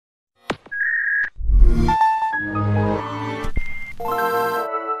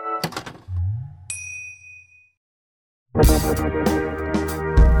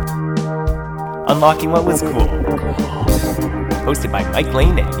Unlocking What Was Cool. Hosted by Mike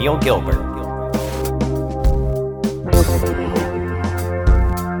Lane and Neil Gilbert.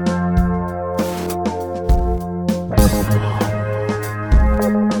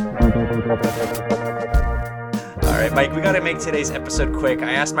 Alright, Mike, we gotta make today's episode quick.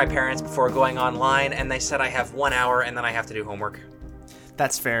 I asked my parents before going online, and they said I have 1 hour and then I have to do homework.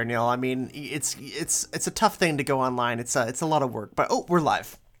 That's fair, Neil. I mean, it's a tough thing to go online. It's a lot of work. But we're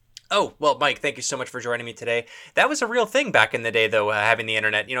live. Oh, well, Mike, thank you so much for joining me today. That was a real thing back in the day, though, having the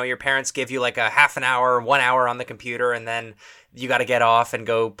internet. You know, your parents give you like a half an hour, 1 hour on the computer, and then you got to get off and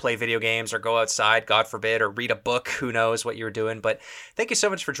go play video games or go outside, God forbid, or read a book. Who knows what you were doing. But thank you so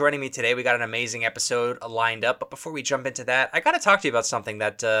much for joining me today. We got an amazing episode lined up. But before we jump into that, I got to talk to you about something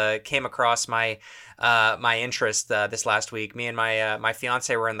that came across my interest this last week. Me and my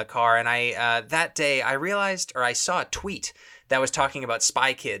fiance were in the car, and that day I realized, or I saw a tweet that was talking about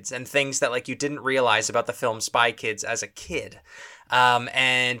Spy Kids and things that like you didn't realize about the film Spy Kids as a kid.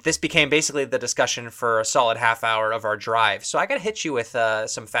 And this became basically the discussion for a solid half hour of our drive. So I got to hit you with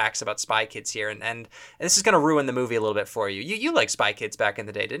some facts about Spy Kids here. And this is going to ruin the movie a little bit for you. You liked Spy Kids back in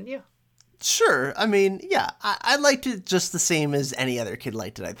the day, didn't you? Sure. I mean, yeah, I liked it just the same as any other kid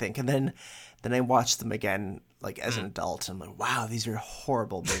liked it, I think. And then I watched them again, like as an adult. And I'm like, wow, these are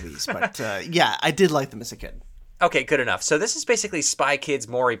horrible movies. But yeah, I did like them as a kid. Okay, good enough. So this is basically Spy Kids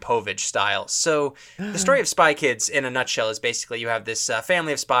Maury Povich style. So the story of Spy Kids in a nutshell is basically you have this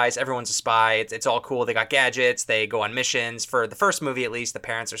family of spies. Everyone's a spy. It's all cool. They got gadgets. They go on missions. For the first movie, at least, the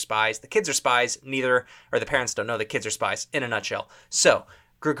parents are spies. The kids are spies. The parents don't know the kids are spies in a nutshell. So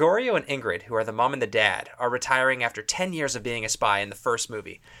Gregorio and Ingrid, who are the mom and the dad, are retiring after 10 years of being a spy in the first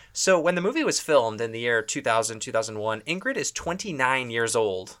movie. So when the movie was filmed in the year 2000, 2001, Ingrid is 29 years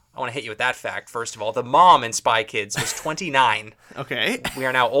old. I want to hit you with that fact, first of all. The mom in Spy Kids was 29. Okay. We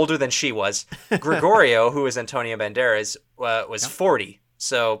are now older than she was. Gregorio, who is Antonio Banderas, was 40.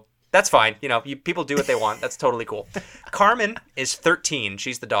 So that's fine. You know, people do what they want. That's totally cool. Carmen is 13.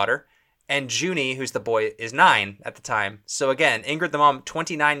 She's the daughter. And Junie, who's the boy, is 9 at the time. So again, Ingrid the mom,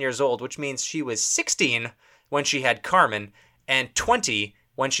 29 years old, which means she was 16 when she had Carmen and 20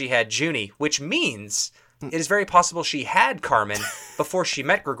 when she had Junie, which means it is very possible she had Carmen before she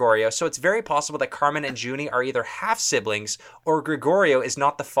met Gregorio. So it's very possible that Carmen and Junie are either half-siblings or Gregorio is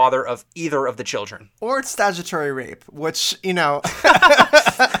not the father of either of the children. Or it's statutory rape, which, you know...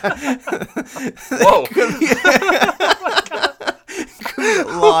 Whoa.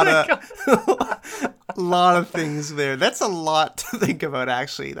 A lot of things there. That's a lot to think about,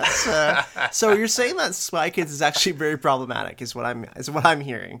 actually. That's so you're saying that Spy Kids is actually very problematic, is what I'm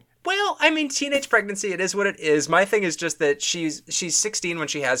hearing. Well, I mean, teenage pregnancy, it is what it is. My thing is just that she's 16 when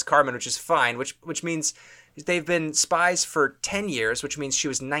she has Carmen, which is fine, which means they've been spies for 10 years, which means she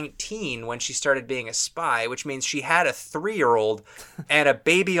was 19 when she started being a spy, which means she had a 3-year-old and a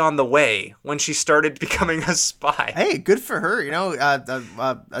baby on the way when she started becoming a spy. Hey, good for her. You know,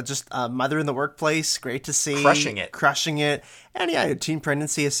 just a mother in the workplace. Great to see. Crushing it. And yeah, teen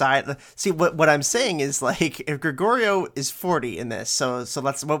pregnancy aside, see what I'm saying is like if Gregorio is 40 in this, so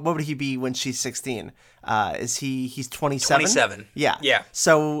let's what would he be when she's 16? He's 27? 27. Yeah.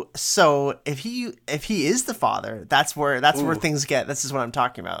 So if he is the father, that's where things get. This is what I'm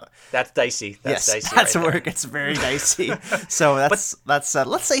talking about. That's dicey. That's dicey. That's right where there. it gets very dicey. So that's let's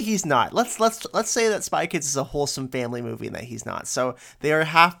say he's not. Let's say that Spy Kids is a wholesome family movie and that he's not. So they are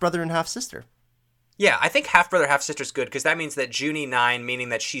half brother and half sister. Yeah, I think half brother, half sister is good because that means that Junie 9, meaning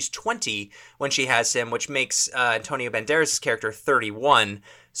that she's 20 when she has him, which makes Antonio Banderas' character 31.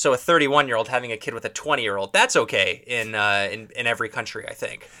 So a 31-year-old having a kid with a 20-year-old, that's okay in every country, I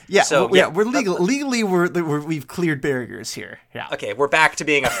think. Yeah, so we're legally we've cleared barriers here. Yeah. Okay, we're back to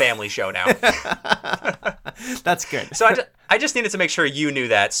being a family show now. That's good. So I just needed to make sure you knew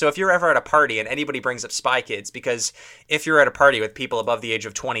that. So if you're ever at a party and anybody brings up Spy Kids, because if you're at a party with people above the age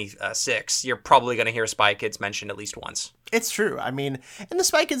of 26, you're probably going to hear Spy Kids mentioned at least once. It's true. I mean, and the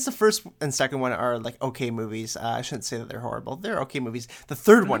Spy Kids, the first and second one are like okay movies. I shouldn't say that they're horrible. They're okay movies. The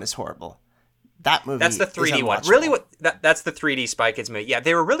third one is horrible. That movie. That's the 3D one. Really, that's the 3D Spy Kids movie. Yeah,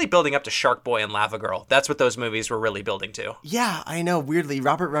 they were really building up to Shark Boy and Lava Girl. That's what those movies were really building to. Yeah, I know. Weirdly,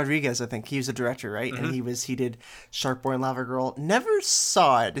 Robert Rodriguez, I think he was a director, right? Mm-hmm. And he did Shark Boy and Lava Girl. Never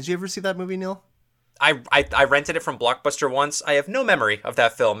saw it. Did you ever see that movie, Neil? I rented it from Blockbuster once. I have no memory of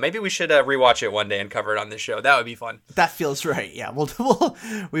that film. Maybe we should rewatch it one day and cover it on this show. That would be fun. That feels right. Yeah,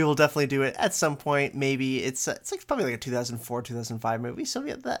 we will definitely do it at some point. Maybe it's like probably like a 2004, 2005 movie. So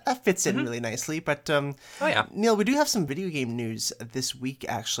yeah, that fits in really nicely. But oh yeah, Neil, we do have some video game news this week.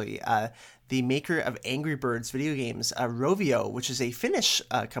 Actually, the maker of Angry Birds video games, Rovio, which is a Finnish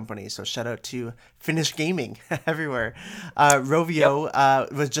company. So shout out to Finnish gaming everywhere.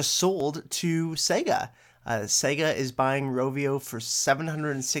 Rovio was just sold to Sega. Sega is buying Rovio for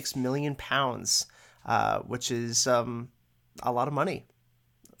 £706 million, which is a lot of money.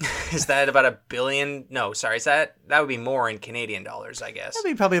 Is that about $1 billion? No, sorry. That would be more in Canadian dollars, I guess. That'd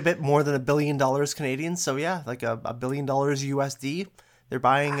be probably a bit more than $1 billion Canadian. So yeah, like $1 billion USD. They're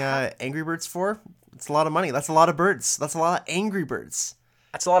buying Angry Birds for. It's a lot of money. That's a lot of birds. That's a lot of Angry Birds.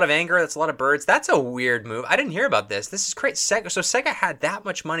 That's a lot of anger. That's a lot of birds. That's a weird move. I didn't hear about this. This is great. So Sega had that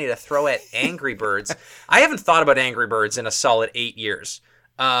much money to throw at Angry Birds. I haven't thought about Angry Birds in a solid 8 years.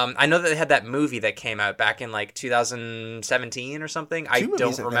 I know that they had that movie that came out back in like 2017 or something. I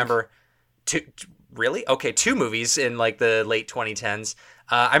don't remember. Really? Okay, 2 movies in like the late 2010s.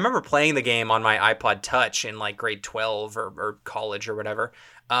 I remember playing the game on my iPod Touch in like grade 12 or college or whatever.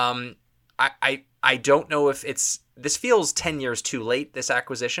 I don't know if this feels 10 years too late, this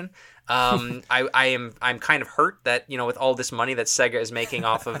acquisition. I'm kind of hurt that, with all this money that Sega is making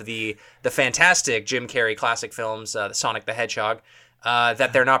off of the fantastic Jim Carrey classic films, the Sonic the Hedgehog,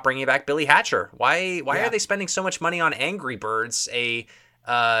 that they're not bringing back Billy Hatcher. Why are they spending so much money on Angry Birds, a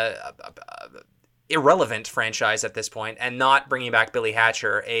irrelevant franchise at this point, and not bringing back Billy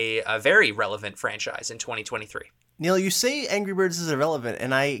Hatcher, a very relevant franchise in 2023? Neil, you say Angry Birds is irrelevant,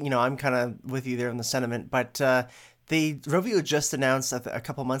 and I'm kind of with you there in the sentiment, but Rovio just announced a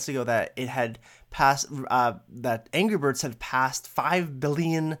couple months ago that it had passed, that Angry Birds had passed 5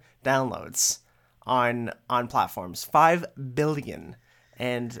 billion downloads on platforms. 5 billion.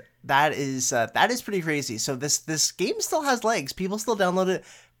 And that is pretty crazy. So this game still has legs. People still download it.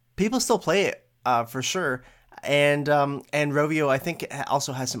 People still play it, for sure. And Rovio, I think,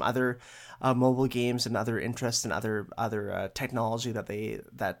 also has some other mobile games and other interests and other technology that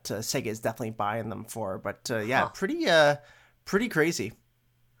Sega is definitely buying them for. But pretty crazy.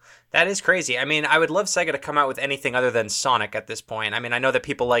 That is crazy. I mean, I would love Sega to come out with anything other than Sonic at this point. I mean, I know that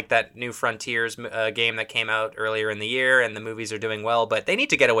people like that New Frontiers game that came out earlier in the year, and the movies are doing well, but they need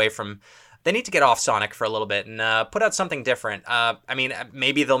to get off Sonic for a little bit and put out something different. I mean,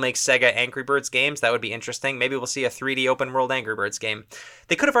 maybe they'll make Sega Angry Birds games. That would be interesting. Maybe we'll see a 3D open world Angry Birds game.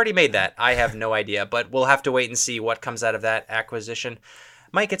 They could have already made that. I have no idea, but we'll have to wait and see what comes out of that acquisition.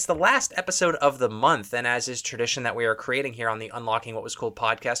 Mike, it's the last episode of the month, and as is tradition that we are creating here on the Unlocking What Was Cool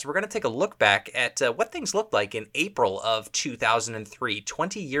podcast, we're going to take a look back at what things looked like in April of 2003,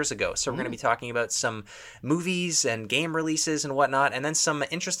 20 years ago. So we're going to be talking about some movies and game releases and whatnot, and then some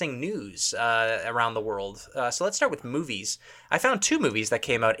interesting news around the world. So let's start with movies. I found 2 movies that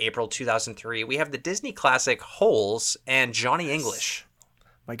came out April 2003. We have the Disney classic Holes and Johnny English.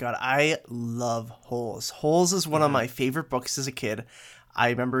 My God, I love Holes. Holes is one of my favorite books as a kid.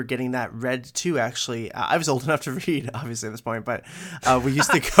 I remember getting that read too, actually. I was old enough to read, obviously, at this point, but we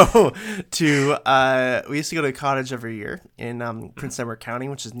used to go to a cottage every year in Prince Edward County,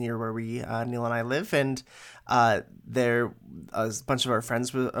 which is near where Neil and I live, and there a bunch of our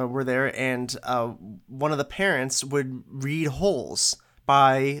friends were there, and one of the parents would read Holes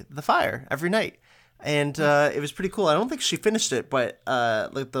by the fire every night. And it was pretty cool. I don't think she finished it, but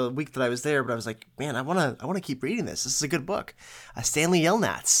like the week that I was there, but I was like, man, I wanna keep reading this. This is a good book. Stanley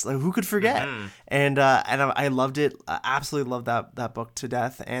Yelnats, like, who could forget? Mm-hmm. And I loved it. I absolutely loved that book to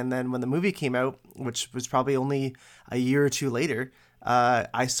death. And then when the movie came out, which was probably only a year or 2 later,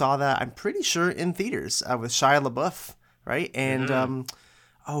 I saw that, I'm pretty sure, in theaters with Shia LaBeouf, right? And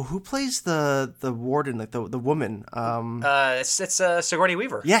who plays the warden, like the woman? It's Sigourney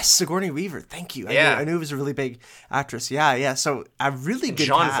Weaver. Yes, Sigourney Weaver. Thank you. Yeah. I knew it was a really big actress. Yeah. So a really good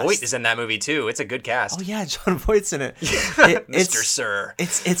John cast. Voight is in that movie too. It's a good cast. Oh yeah, John Voight's in it. Mr. Sir.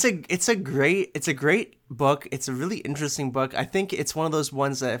 It's a great book. It's a really interesting book. I think it's one of those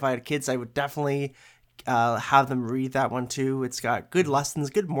ones that if I had kids, I would definitely have them read that one too. It's got good lessons,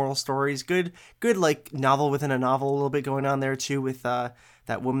 good moral stories, good like novel within a novel, a little bit going on there too with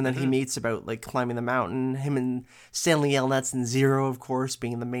that woman that he meets about like climbing the mountain. Him and Stanley Yelnats and Zero, of course,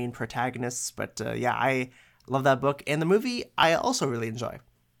 being the main protagonists. But I love that book, and the movie I also really enjoy.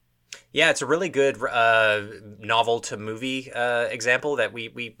 Yeah, it's a really good novel to movie example that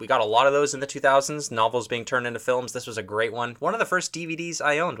we got a lot of those in the 2000s, novels being turned into films. This was a great one. One of the first DVDs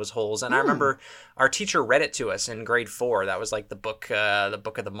I owned was Holes, and I remember our teacher read it to us in grade 4. That was like the book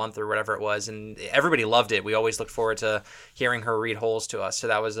of the month or whatever it was, and everybody loved it. We always looked forward to hearing her read Holes to us. So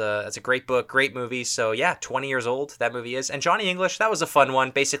that's a great book, great movie. So yeah, 20 years old that movie is. And Johnny English, that was a fun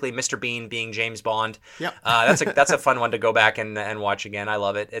one. Basically, Mr. Bean being James Bond. Yep. That's a fun one to go back and watch again. I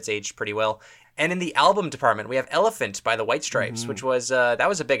love it. It's aged pretty well. And in the album department, we have Elephant by the White Stripes, which was that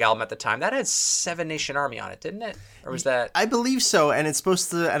was a big album at the time. That had Seven Nation Army on it, didn't it? Or was that? I believe so, and it's supposed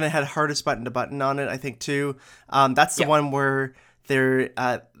to, and it had Hardest Button to Button on it, I think too. That's the one where they're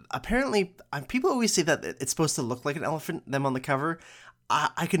apparently people always say that it's supposed to look like an elephant, them on the cover.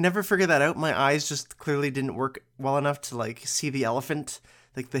 I could never figure that out. My eyes just clearly didn't work well enough to like see the elephant,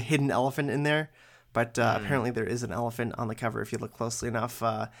 like the hidden elephant in there. But apparently there is an elephant on the cover if you look closely enough.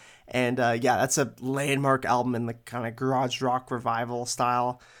 And that's a landmark album in the kind of garage rock revival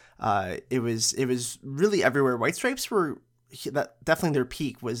style. It was really everywhere. White Stripes were definitely their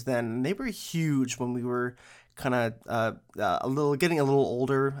peak was then. They were huge when we were kind of getting a little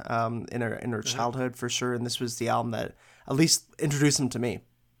older in our childhood for sure. And this was the album that at least introduced them to me.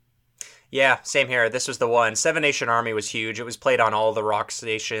 Yeah, same here. This was the one. Seven Nation Army was huge. It was played on all the rock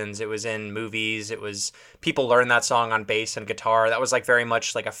stations. It was in movies. It was people learned that song on bass and guitar. That was like very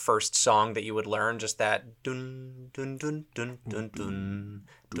much like a first song that you would learn. Just that dun dun dun dun dun dun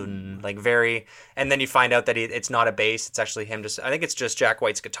dun, like very. And then you find out that it's not a bass. It's actually him. I think it's just Jack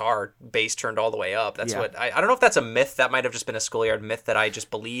White's guitar, bass turned all the way up. That's what I don't know if that's a myth. That might have just been a schoolyard myth that I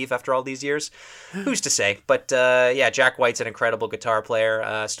just believe after all these years. Who's to say? But Jack White's an incredible guitar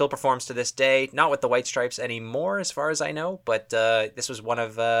player. Still performs to this day. Not with the White Stripes anymore, as far as I know. But this was one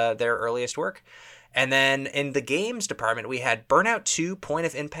of their earliest work. And then in the games department, we had Burnout 2, Point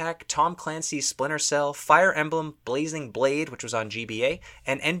of Impact, Tom Clancy's Splinter Cell, Fire Emblem, Blazing Blade, which was on GBA,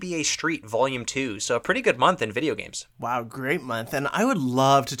 and NBA Street Volume 2. So a pretty good month in video games. Wow, great month. And I would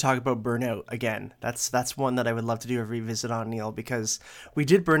love to talk about Burnout again. That's one that I would love to do a revisit on, Neil, because we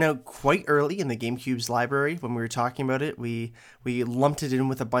did Burnout quite early in the GameCube's library when we were talking about it. We lumped it in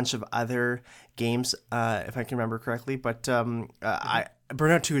with a bunch of other games, if I can remember correctly. But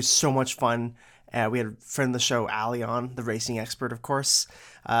Burnout 2 is so much fun. We had a friend of the show, Ali, on, the racing expert, of course,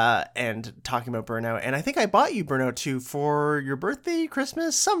 and talking about Burnout. And I think I bought you Burnout 2 for your birthday,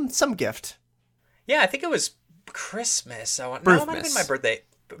 Christmas, some gift. Yeah, I think it was Christmas. No, it might have been my birthday.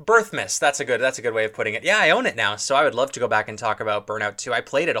 Birthmas. That's a good way of putting it. Yeah, I own it now, so I would love to go back and talk about Burnout 2. I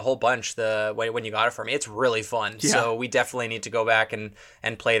played it a whole bunch when you got it for me. It's really fun. Yeah. So we definitely need to go back and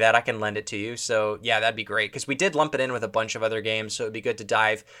play that. I can lend it to you. So yeah, that'd be great because we did lump it in with a bunch of other games. So it'd be good to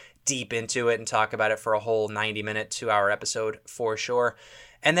dive deep into it and talk about it for a whole 90-minute, 2-hour episode for sure.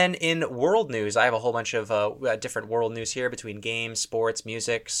 And then in world news, I have a whole bunch of different world news here between games, sports,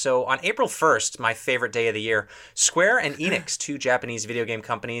 music. So on April 1st, my favorite day of the year, Square and Enix, two Japanese video game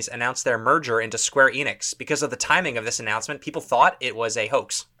companies, announced their merger into Square Enix. Because of the timing of this announcement, people thought it was a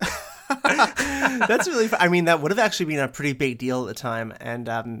hoax. That's really fun. I mean, that would have actually been a pretty big deal at the time, and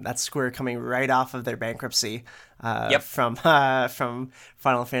that's Square coming right off of their bankruptcy from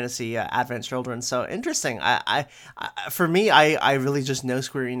Final Fantasy Advent Children. So interesting. For me, I really just know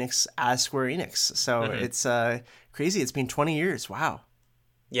Square Enix as Square Enix. So it's crazy. It's been 20 years. Wow.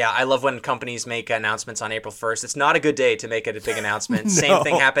 Yeah, I love when companies make announcements on April 1st. It's not a good day to make it a big announcement. No. Same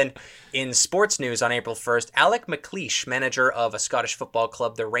thing happened in sports news on April 1st. Alec McLeish, manager of a Scottish football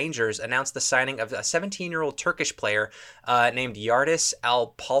club, the Rangers, announced the signing of a 17-year-old Turkish player named Yardis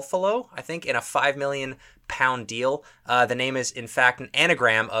Alpalfalo, I think, in a £5 million deal. The name is, in fact, an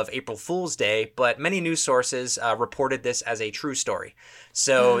anagram of April Fool's Day, but many news sources reported this as a true story.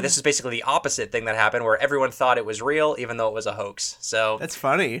 So this is basically the opposite thing that happened, where everyone thought it was real, even though it was a hoax. So that's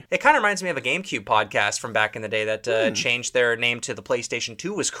funny. It kind of reminds me of a GameCube podcast from back in the day that changed their name to the PlayStation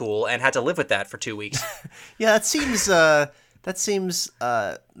 2 was cool and had to live with that for 2 weeks. Yeah, that seems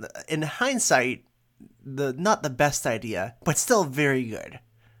in hindsight not the best idea, but still very good.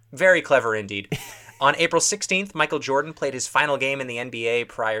 Very clever indeed. On April 16th, Michael Jordan played his final game in the NBA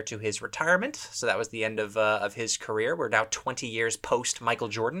prior to his retirement. So that was the end of his career. We're now 20 years post Michael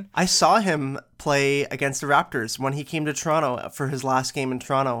Jordan. I saw him play against the Raptors when he came to Toronto for his last game in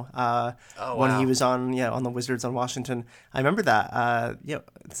Toronto. When he was on the Wizards on Washington. I remember that.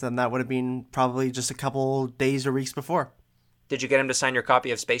 So that would have been probably just a couple days or weeks before. Did you get him to sign your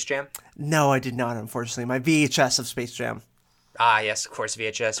copy of Space Jam? No, I did not, unfortunately. My VHS of Space Jam. Ah, yes, of course,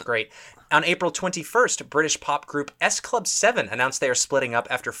 VHS. Great. On April 21st, British pop group S Club 7 announced they are splitting up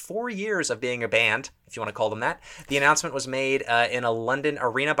after 4 years of being a band, if you want to call them that. The announcement was made in a London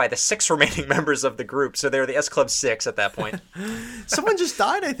arena by the 6 remaining members of the group, so they're the S Club 6 at that point. Someone just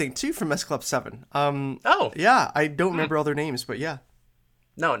died, I think, too, from S Club 7. Yeah, I don't remember all their names, but yeah.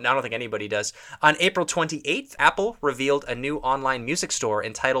 No, I don't think anybody does. On April 28th, Apple revealed a new online music store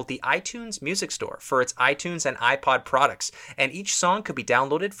entitled the iTunes Music Store for its iTunes and iPod products, and each song could be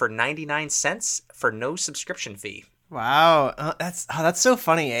downloaded for 99 cents for no subscription fee. Wow, that's so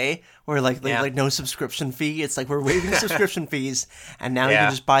funny, eh? Where like no subscription fee. It's like we're waiving subscription fees, and now you can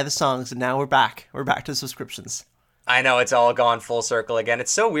just buy the songs, and now we're back to subscriptions. I know, it's all gone full circle again.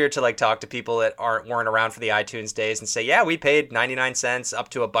 It's so weird to like talk to people that weren't around for the iTunes days and say, yeah, we paid 99 cents up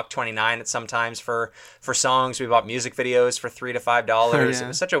to $1.29 at sometimes for songs. We bought music videos for $3 to $5. Oh, yeah. It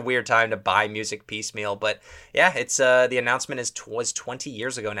was such a weird time to buy music piecemeal, but yeah, it's the announcement was 20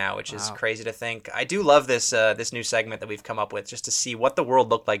 years ago now, which is crazy to think. I do love this new segment that we've come up with just to see what the world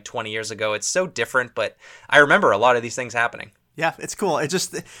looked like 20 years ago. It's so different, but I remember a lot of these things happening. Yeah, it's cool. It's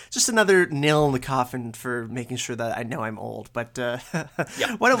just another nail in the coffin for making sure that I know I'm old. But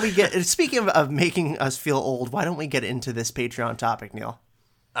why don't we speaking of making us feel old, why don't we get into this Patreon topic, Neil?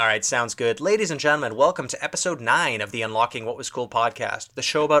 All right, sounds good. Ladies and gentlemen, welcome to episode 9 of the Unlocking What Was Cool podcast, the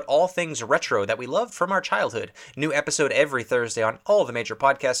show about all things retro that we loved from our childhood. New episode every Thursday on all the major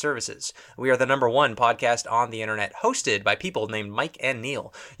podcast services. We are the #1 podcast on the internet, hosted by people named Mike and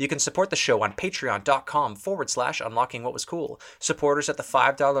Neil. You can support the show on patreon.com/unlocking what was cool. Supporters at the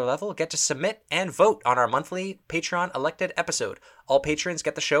 $5 level get to submit and vote on our monthly Patreon elected episode. All patrons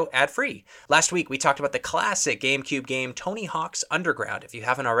get the show ad-free. Last week, we talked about the classic GameCube game Tony Hawk's Underground. If you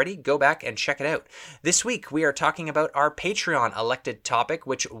haven't already, go back and check it out. This week, we are talking about our Patreon elected topic,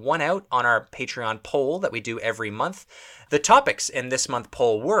 which won out on our Patreon poll that we do every month. The topics in this month's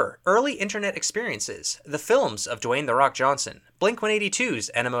poll were early internet experiences, the films of Dwayne "The Rock" Johnson,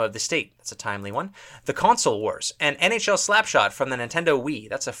 Blink-182's Enema of the State, that's a timely one, the console wars, and NHL Slapshot from the Nintendo Wii.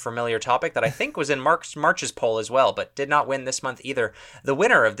 That's a familiar topic that I think was in March's poll as well, but did not win this month either. The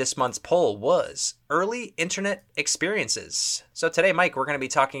winner of this month's poll was early internet experiences. So today, Mike, we're going to be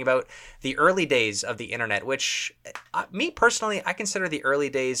talking about the early days of the internet, which, me personally, I consider the early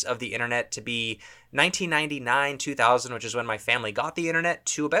days of the internet to be 1999, 2000, which is when my family got the internet,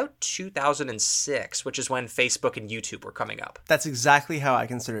 to about 2006, which is when Facebook and YouTube were coming up. That's exactly how I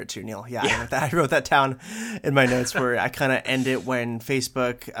consider it too, Neil. Yeah. I wrote that down in my notes where I kind of end it when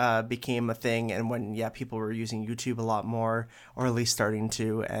Facebook became a thing and when, people were using YouTube a lot more, or at least starting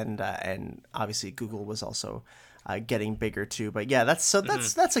to, and obviously Google was also getting bigger too. But yeah, that's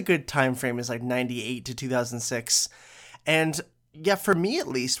a good time frame, is like 98 to 2006. And yeah, for me at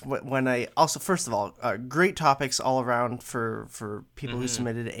least, when I also, first of all, great topics all around for people who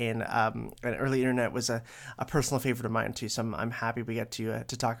submitted, and early internet was a personal favorite of mine too. So I'm happy we get to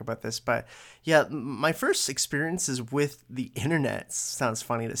talk about this. But yeah, my first experiences with the internet, sounds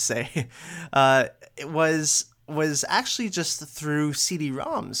funny to say, it was actually just through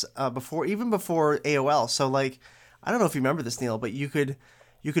CD-ROMs before AOL. So like, I don't know if you remember this, Neil, but you could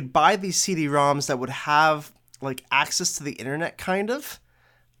buy these CD-ROMs that would have like access to the internet, kind of.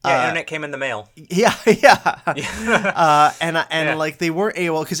 Internet came in the mail. Yeah. And like they weren't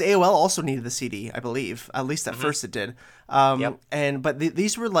AOL, because AOL also needed the CD, I believe. At least at first it did. But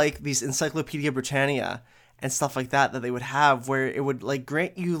these were like these Encyclopedia Britannia and stuff like that they would have, where it would like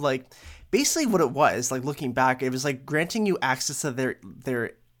grant you like, basically what it was, like looking back, it was like granting you access to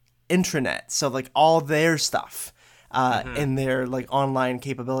their intranet. So like all their stuff. In their like online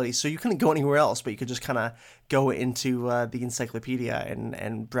capabilities, so you couldn't go anywhere else, but you could just kind of go into the encyclopedia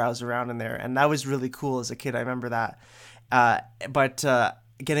and browse around in there, and that was really cool as a kid. I remember that. But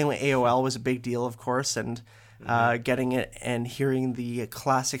getting AOL was a big deal, of course, and getting it and hearing the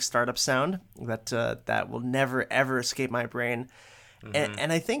classic startup sound that will never ever escape my brain.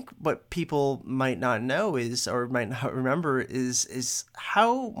 And I think what people might not know or might not remember is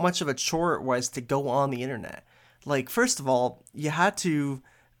how much of a chore it was to go on the internet. Like, first of all, you had to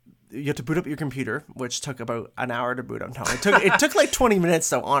boot up your computer, which took about an hour to boot up. No, it took like 20 minutes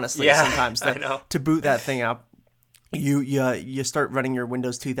though, honestly, sometimes to boot that thing up. You start running your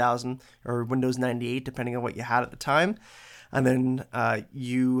Windows 2000 or Windows 98, depending on what you had at the time. And then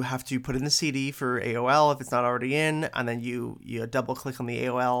you have to put in the CD for AOL if it's not already in, and then you double click on the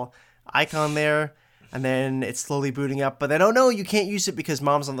AOL icon there. And then it's slowly booting up. But then, oh no, you can't use it because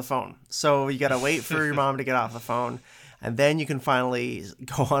mom's on the phone. So you got to wait for your mom to get off the phone. And then you can finally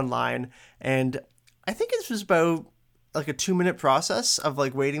go online. And I think it was about like a 2-minute process of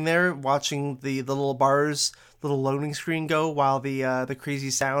like waiting there, watching the little bars, little loading screen go while the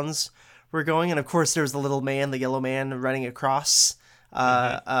crazy sounds were going. And of course, there's the little man, the yellow man running across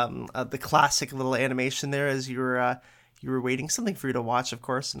the classic little animation there as you were waiting, something for you to watch, of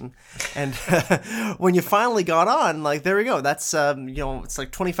course, and when you finally got on, like, there we go. That's it's like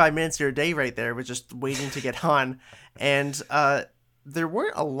 25 minutes of your day right there with just waiting to get on, and there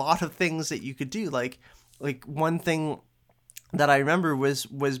weren't a lot of things that you could do. Like one thing that I remember was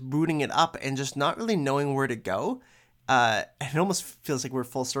booting it up and just not really knowing where to go. And it almost feels like we're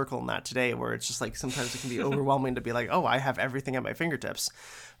full circle in that today, where it's just like sometimes it can be overwhelming to be like, oh, I have everything at my fingertips.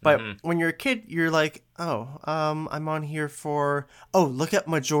 But when you're a kid, you're like, I'm on here for, look at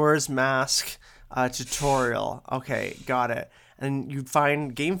Majora's Mask tutorial. Okay, got it. And you'd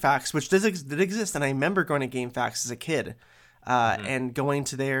find GameFAQs, which did exist. And I remember going to GameFAQs as a kid and going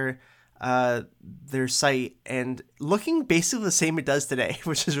to their site and looking basically the same it does today,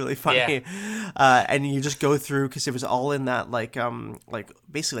 which is really funny. Yeah. And you just go through, because it was all in that like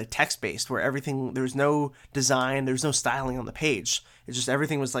basically text based, where everything, there was no design, there was no styling on the page. It's just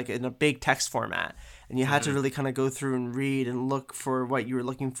everything was like in a big text format, and you had to really kind of go through and read and look for what you were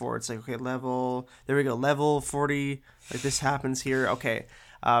looking for. It's like, okay, level 40, like this happens here. Okay.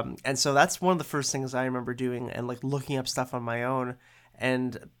 And so that's one of the first things I remember doing, and like looking up stuff on my own.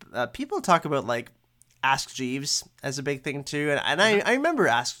 And people talk about like Ask Jeeves as a big thing too. And I remember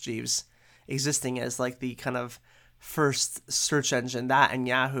Ask Jeeves existing as like the kind of first search engine. That and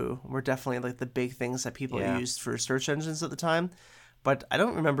Yahoo were definitely like the big things that people used for search engines at the time. But I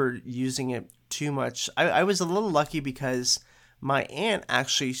don't remember using it too much. I was a little lucky because my aunt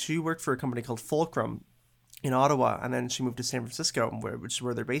actually, she worked for a company called Fulcrum in Ottawa, and then she moved to San Francisco, which is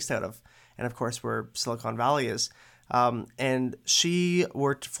where they're based out of, and of course where Silicon Valley is. And she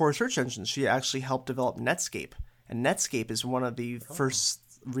worked for search engines. She actually helped develop Netscape, and Netscape is one of the first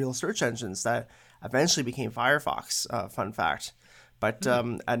real search engines that eventually became Firefox. Fun fact. But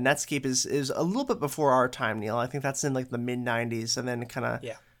Netscape is a little bit before our time, Neil. I think that's in like the mid 90s, and then kind of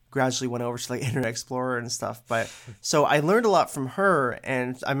gradually went over to like Internet Explorer and stuff. But so I learned a lot from her,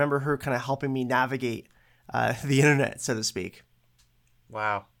 and I remember her kind of helping me navigate the internet, so to speak.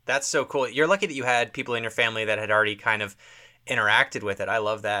 Wow. That's so cool. You're lucky that you had people in your family that had already kind of interacted with it. I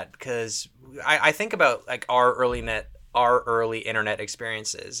love that, because I think about like our early internet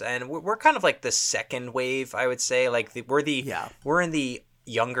experiences, and we're kind of like the second wave, I would say. Like we're in the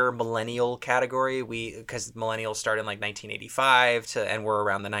younger millennial category. Because millennials started in like 1985 and we're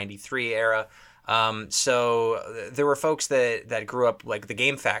around the 93 era. So there were folks that grew up like the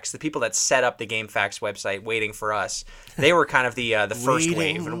GameFAQs, the people that set up the GameFAQs website waiting for us. They were kind of the first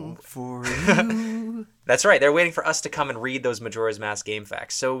wave. Waiting for you. That's right. They're waiting for us to come and read those Majora's Mask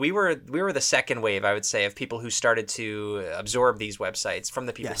GameFAQs. So we were the second wave, I would say, of people who started to absorb these websites from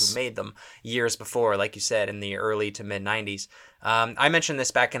the people who made them years before, like you said, in the early to mid 90s. I mentioned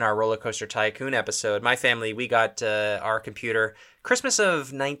this back in our Roller Coaster Tycoon episode. My family, we got our computer Christmas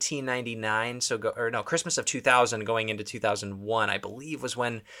of 1999, Christmas of 2000 going into 2001, I believe, was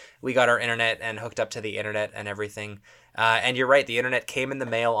when we got our internet and hooked up to the internet and everything. And you're right, the internet came in the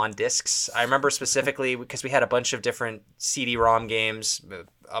mail on discs. I remember specifically because we had a bunch of different CD-ROM games,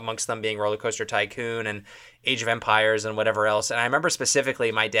 amongst them being Roller Coaster Tycoon and Age of Empires and whatever else. And I remember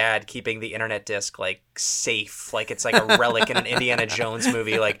specifically my dad keeping the internet disc like safe, like it's like a relic in an Indiana Jones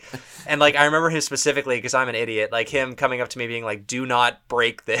movie. And I remember him specifically, because I'm an idiot, like him coming up to me being like, "Do not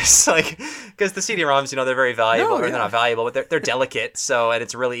break this," like because the CD-ROMs, they're very valuable, or they're not valuable, but they're delicate. So, and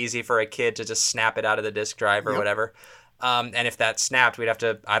it's really easy for a kid to just snap it out of the disc drive or whatever. And if that snapped, we'd have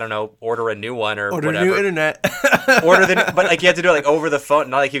to, I don't know, order a new one or whatever. Order new internet. But like you had to do it like over the phone,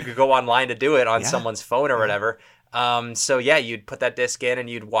 not like you could go online to do it on someone's phone or whatever. So yeah, you'd put that disc in and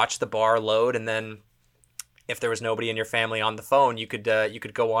you'd watch the bar load, and then if there was nobody in your family on the phone, you could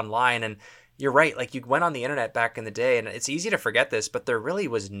go online. And you're right, like you went on the internet back in the day, and it's easy to forget this, but there really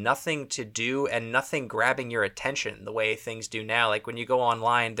was nothing to do and nothing grabbing your attention the way things do now. Like when you go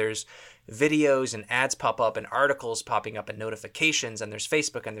online, there's videos and ads pop up and articles popping up and notifications, and there's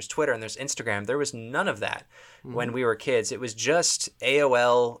Facebook and there's Twitter and there's Instagram. There was none of that when we were kids. It was just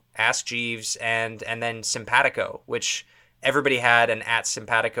AOL, Ask Jeeves, and then Simpatico, which everybody had an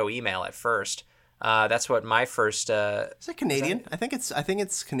 @Simpatico email at first. That's what my first. Is it Canadian? I think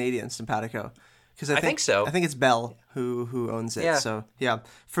it's Canadian, Simpatico. Because I think so. I think it's Bell who owns it. Yeah. So yeah,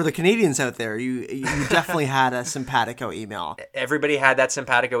 for the Canadians out there, you definitely had a Simpatico email. Everybody had that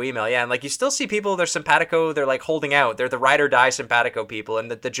Simpatico email, yeah. And like you still see people, they're Simpatico, they're like holding out. They're the ride or die Simpatico people, and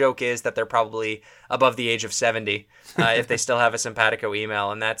the joke is that they're probably above the age of 70 if they still have a Simpatico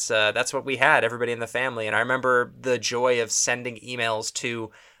email, and that's what we had. Everybody in the family, and I remember the joy of sending emails to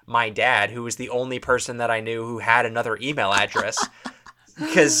my dad, who was the only person that I knew who had another email address.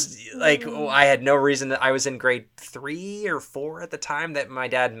 Because like I had no reason. I was in grade 3 or 4 at the time that my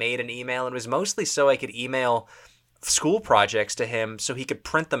dad made an email, and it was mostly so I could email school projects to him so he could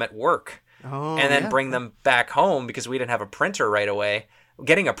print them at work and then bring them back home, because we didn't have a printer right away.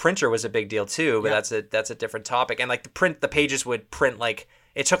 Getting a printer was a big deal too, but that's a different topic. And like the pages would print, like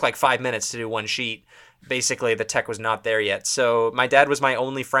it took like 5 minutes to do one sheet. Basically, the tech was not there yet. So my dad was my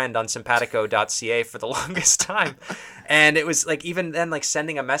only friend on simpatico.ca for the longest time. And it was like, even then, like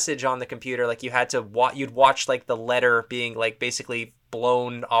sending a message on the computer, like you had to you'd watch like the letter being like basically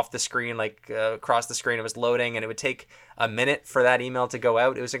blown off the screen, like across the screen. It was loading, and it would take a minute for that email to go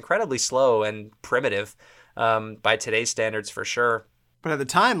out. It was incredibly slow and primitive by today's standards, for sure. But at the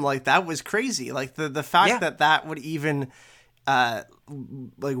time, like, that was crazy. Like the fact that would even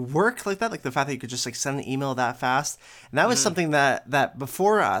like work like that, like the fact that you could just like send an email that fast, and that was something that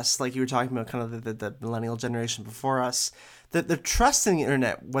before us, like you were talking about, kind of the millennial generation before us, the trust in the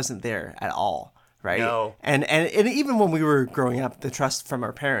internet wasn't there at all, right? No. And even when we were growing up, the trust from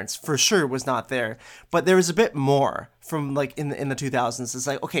our parents for sure was not there, but there was a bit more from like in the 2000s. It's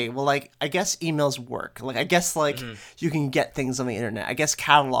like, okay, well, like I guess emails work, like I guess like you can get things on the internet. I guess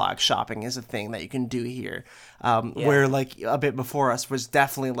catalog shopping is a thing that you can do here, where like a bit before us was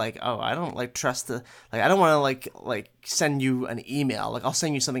definitely like, oh, I don't like trust the, like I don't want to like send you an email, like I'll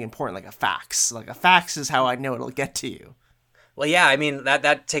send you something important like a fax. Like a fax is how I know it'll get to you. Well, yeah, I mean,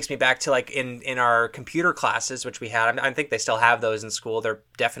 that takes me back to like in our computer classes, which we had. I think they still have those in school. They're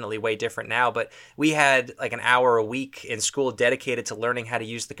definitely way different now, but we had like an hour a week in school dedicated to learning how to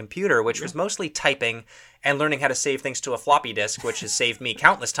use the computer, which was mostly typing and learning how to save things to a floppy disk, which has saved me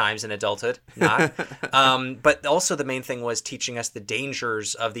countless times in adulthood. But also the main thing was teaching us the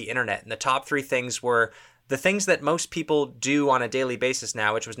dangers of the internet. And the top 3 things were the things that most people do on a daily basis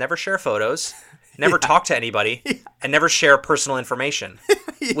now, which was never share photos, never talk to anybody, and never share personal information,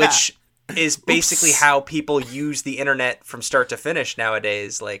 which is basically how people use the internet from start to finish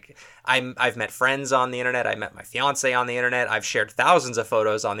nowadays. Like I've met friends on the internet. I met my fiance on the internet. I've shared thousands of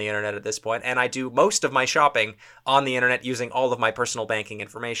photos on the internet at this point, and I do most of my shopping on the internet using all of my personal banking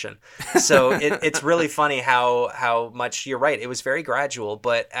information. So it's really funny how much, you're right, it was very gradual,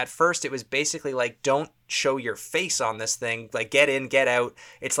 but at first it was basically like, don't show your face on this thing, like get in, get out.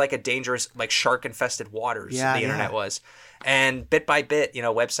 It's like a dangerous, like shark infested waters, the internet was. And bit by bit,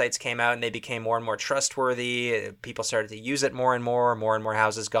 websites came out and they became more and more trustworthy. People started to use it more and more. More and more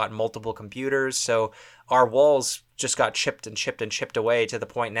houses got multiple computers. So our walls just got chipped and chipped and chipped away to the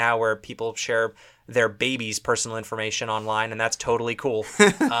point now where people share their baby's personal information online, and that's totally cool.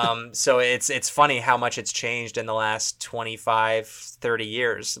 So it's funny how much it's changed in the last 25, 30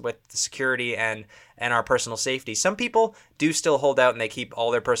 years with the security and our personal safety. Some people do still hold out and they keep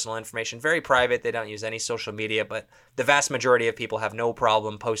all their personal information very private. They don't use any social media, but the vast majority of people have no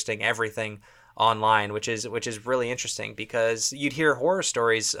problem posting everything online, which is really interesting, because you'd hear horror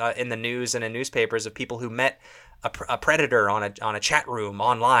stories in the news and in newspapers of people who met a predator on a chat room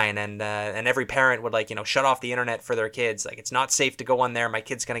online, and every parent would shut off the internet for their kids. Like, it's not safe to go on there. My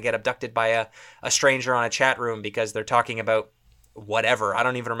kid's going to get abducted by a stranger on a chat room because they're talking about whatever. I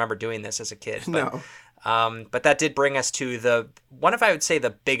don't even remember doing this as a kid. But, no. But that did bring us to one of, I would say,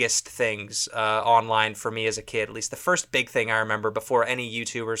 the biggest things online for me as a kid. At least the first big thing I remember before any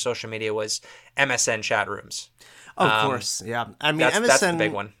YouTube or social media was MSN chat rooms. Of course, yeah. I mean, MSN, that's the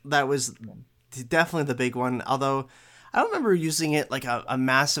big one. That was definitely the big one. Although I don't remember using it like a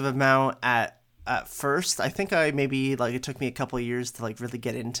massive amount at first. I think it took me a couple of years to really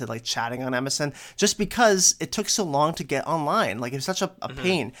get into chatting on MSN, just because it took so long to get online. Like, it was such a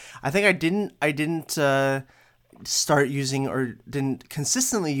pain. I think I didn't start using or didn't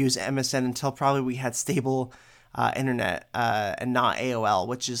consistently use MSN until probably we had stable internet and not AOL,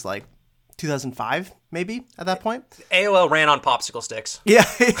 which is 2005 maybe at that point. AOL ran on popsicle sticks. Yeah.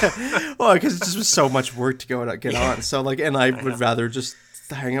 Well, because it just was so much work to go and get on. So and I would rather just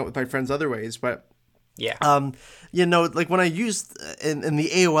hang out with my friends other ways. But yeah, when I used in the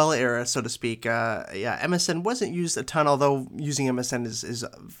AOL era, so to speak, MSN wasn't used a ton, although using MSN is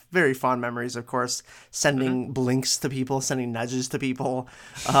very fond memories, of course, sending blinks to people, sending nudges to people,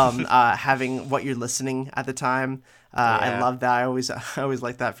 having what you're listening at the time. I love that. I always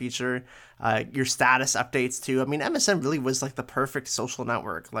liked that feature. Your status updates too. I mean, MSN really was the perfect social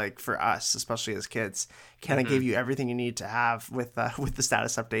network, for us, especially as kids. Kind of gave you everything you need to have with the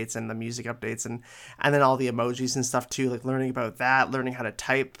status updates and the music updates and then all the emojis and stuff too. Learning about that, learning how to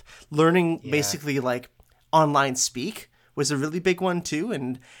type, learning basically online speak was a really big one too.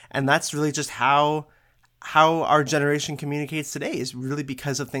 And that's really just how our generation communicates today, is really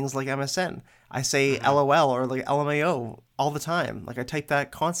because of things like MSN. I say LOL or LMAO all the time. I type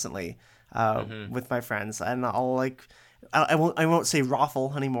that constantly with my friends, and I'll I won't say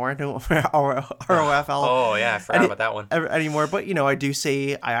Roffle anymore. I don't ROFL. Oh yeah, I forgot about that one anymore. But I do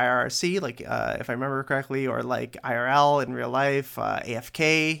say IRC, like if I remember correctly, or like IRL in real life,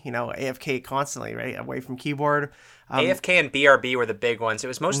 AFK. AFK constantly, right, away from keyboard. AFK and BRB were the big ones. It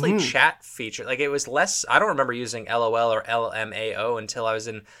was mostly chat feature. Like it was less. I don't remember using LOL or LMAO until I was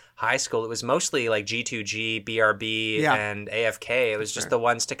in high school. It was mostly like G2G, BRB, and AFK. It was just the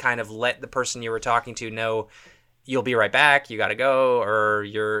ones to kind of let the person you were talking to know you'll be right back, you got to go, or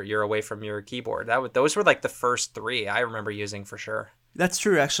you're away from your keyboard. Those were like the first three I remember using for sure. That's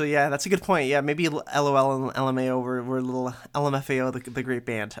true, actually. Yeah, that's a good point. Yeah, maybe LOL and LMAO were a little LMFAO, the great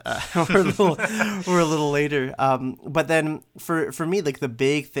band. We're a little later. But then for me, like the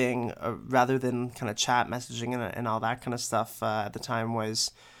big thing, rather than kind of chat messaging and all that kind of stuff at the time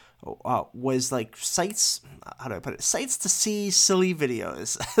was like sites. How do I put it? Sites to see silly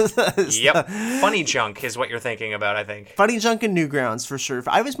videos. Yep, Funny Junk is what you're thinking about, I think. Funny Junk and Newgrounds for sure.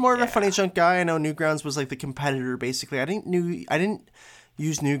 I was more of a Funny Junk guy. I know Newgrounds was like the competitor, basically. I didn't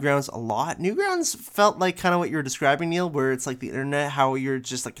use Newgrounds a lot. Newgrounds felt like kind of what you were describing, Neil, where it's like the internet, how you're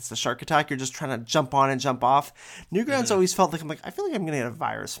just like, it's the shark attack, you're just trying to jump on and jump off. Newgrounds always felt like, I feel like I'm gonna get a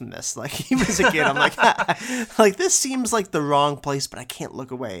virus from this. Like even as a kid, I'm like, like this seems like the wrong place, but I can't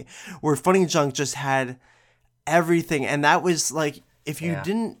look away. Where Funny Junk just had everything, and that was like, if you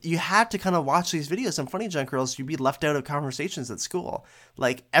didn't, you had to kind of watch these videos on Funny Junk, or else you'd be left out of conversations at school.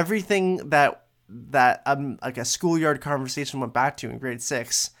 Like everything that like a schoolyard conversation went back to in grade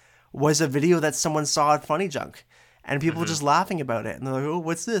 6 was a video that someone saw at Funny Junk, and people were just laughing about it, and they're like, oh,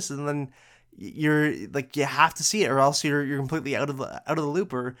 what's this? And then you're like, you have to see it, or else you're completely out of the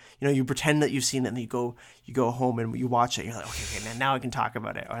loop, or you pretend that you've seen it, and then you go home and you watch it, you're like, okay, now I can talk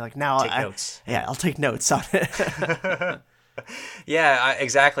about it, or like now I'll take notes on it. Yeah,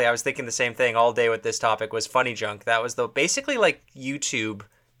 exactly. I was thinking the same thing all day with this topic. Was Funny Junk. That was basically like YouTube,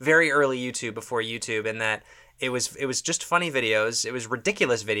 very early YouTube before YouTube, in that it was just funny videos. It was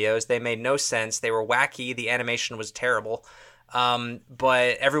ridiculous videos. They made no sense. They were wacky. The animation was terrible.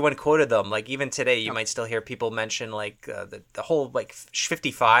 But everyone quoted them. Like even today, you might still hear people mention like the whole like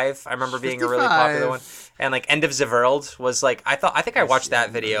 55. I remember being 55. A really popular one. And like End of the World was like, I think I watched that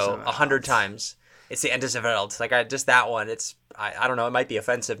video 100 times. It's the End of the World. Like just that one. It's I don't know. It might be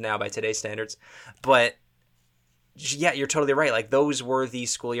offensive now by today's standards, but yeah, you're totally right. Like those were the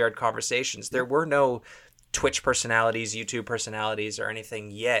schoolyard conversations. There were no Twitch personalities, YouTube personalities, or anything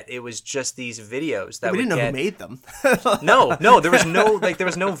yet. It was just these videos that we didn't know who made them. No, there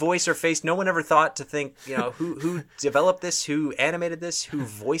was no voice or face. No one ever thought to think, who developed this, who animated this, who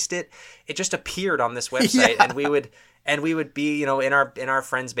voiced it. It just appeared on this website, and we would be, in our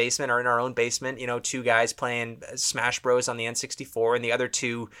friend's basement or in our own basement, 2 guys playing Smash Bros on the N64, and the other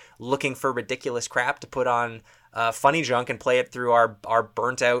 2 looking for ridiculous crap to put on Funny Junk and play it through our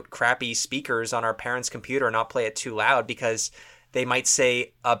burnt out crappy speakers on our parents' computer and not play it too loud because they might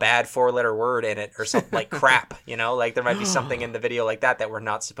say a bad 4-letter word in it or something like crap, like there might be something in the video like that we're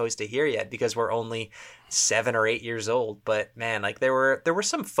not supposed to hear yet because we're only 7 or 8 years old. But man, like there were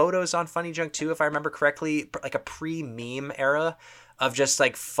some photos on Funny Junk too, if I remember correctly, like a pre-meme era of just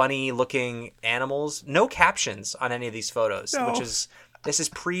like funny looking animals, no captions on any of these photos, this is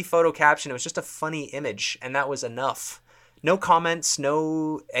pre-photo caption. It was just a funny image, and that was enough. No comments,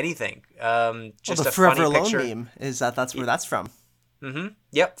 no anything. Just a Forever funny Alone picture. Meme is that's where that's from. Mm-hmm.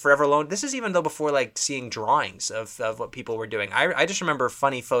 Yep, Forever Alone. This is even though before like seeing drawings of what people were doing. I just remember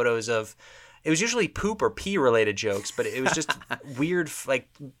funny photos of. It was usually poop or pee related jokes, but it was just weird, like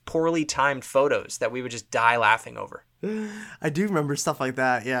poorly timed photos that we would just die laughing over. I do remember stuff like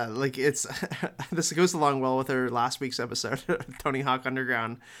that. Yeah, like it's this goes along well with our last week's episode, Tony Hawk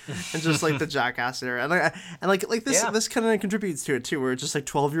Underground, and just like the jackass era, and like this this kind of contributes to it too, where it's just like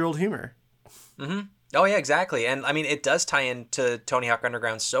 12-year-old humor. Mm-hmm. Oh yeah, exactly. And I mean, it does tie into Tony Hawk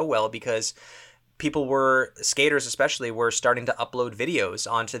Underground so well because skaters especially, were starting to upload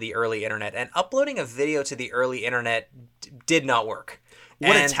videos onto the early internet, and uploading a video to the early internet did not work.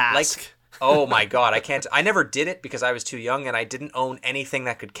 What a task. Oh my God, I never did it because I was too young and I didn't own anything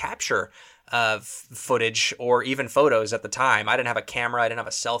that could capture footage or even photos at the time. I didn't have a camera. I didn't have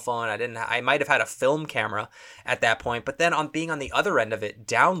a cell phone. I might have had a film camera at that point, but then being on the other end of it,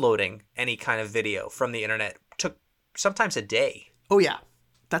 downloading any kind of video from the internet took sometimes a day. Oh yeah.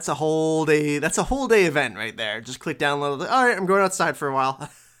 That's a whole day event right there. Just click download. All right, I'm going outside for a while.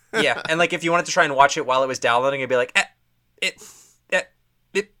 Yeah, and like if you wanted to try and watch it while it was downloading, it'd be like,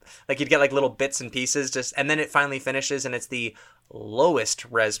 like you'd get like little bits and pieces, and then it finally finishes, and it's the lowest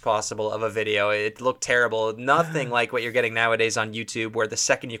res possible of a video. It looked terrible. Nothing like what you're getting nowadays on YouTube, where the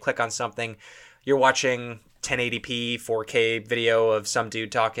second you click on something, you're watching 1080p 4K video of some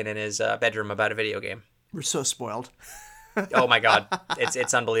dude talking in his bedroom about a video game. We're so spoiled. Oh my God.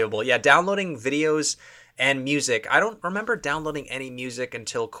 It's unbelievable. Yeah, downloading videos and music. I don't remember downloading any music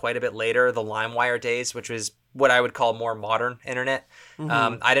until quite a bit later, the LimeWire days, which was what I would call more modern internet.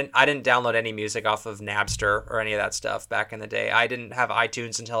 Mm-hmm. I didn't download any music off of Napster or any of that stuff back in the day. I didn't have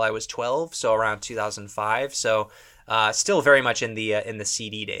iTunes until I was 12, so around 2005. So still very much in the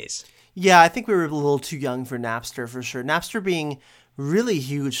CD days. Yeah, I think we were a little too young for Napster for sure. Napster being really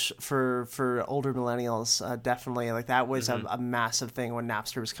huge for older millennials, definitely. Like that was a massive thing when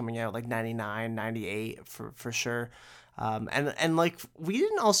Napster was coming out, like 99, 98 for sure. And like we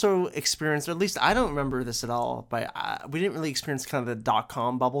didn't also experience, or at least I don't remember this at all, but we didn't really experience kind of the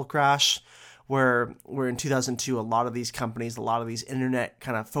 .com bubble crash where in 2002 a lot of these companies, a lot of these internet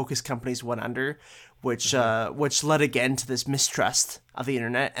kind of focused companies went under, which led again to this mistrust of the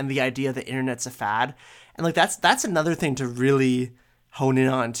internet and the idea that internet's a fad. And like that's another thing to really hone in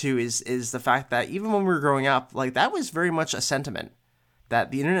on too, is the fact that even when we were growing up, like that was very much a sentiment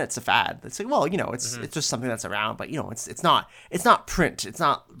that the internet's a fad. It's like, well, it's just something that's around, but it's not print, it's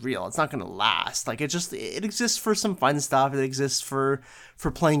not real, it's not going to last. Like it exists for some fun stuff. It exists for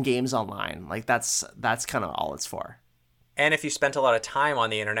playing games online. Like that's kind of all it's for. And if you spent a lot of time on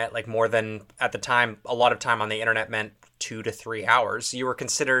the internet, like more than at the time, a lot of time on the internet meant 2 to 3 hours, you were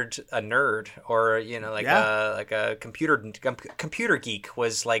considered a nerd, or a computer geek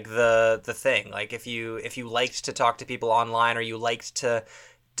was like the thing. Like if you liked to talk to people online, or you liked to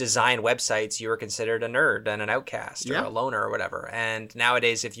design websites, you were considered a nerd and an outcast or a loner or whatever. And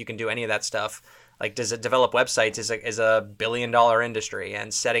nowadays, if you can do any of that stuff, like develop websites is a $1 billion industry,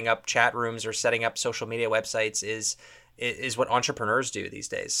 and setting up chat rooms or setting up social media websites is what entrepreneurs do these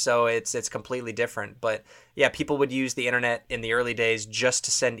days. So it's completely different. But yeah, people would use the internet in the early days just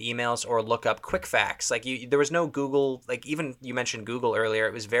to send emails or look up quick facts. Like there was no Google. Like even you mentioned Google earlier.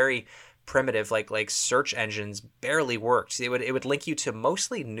 It was very primitive. Like search engines barely worked. It would link you to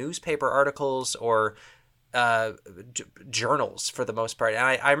mostly newspaper articles or journals for the most part. And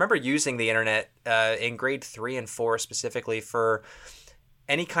I remember using the internet in grade 3 and 4 specifically for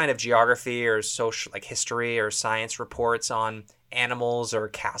any kind of geography or social, like history or science reports on animals or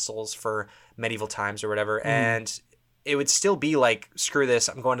castles for medieval times or whatever. And it would still be like, screw this,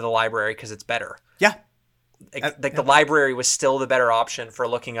 I'm going to the library because it's better. Yeah. The library was still the better option for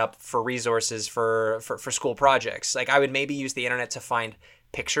looking up for resources for school projects. Like I would maybe use the internet to find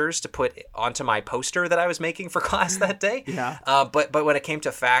pictures to put onto my poster that I was making for class that day. Yeah. But when it came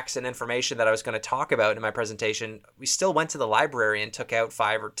to facts and information that I was going to talk about in my presentation, we still went to the library and took out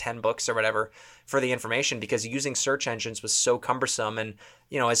 5 or 10 books or whatever for the information, because using search engines was so cumbersome. And,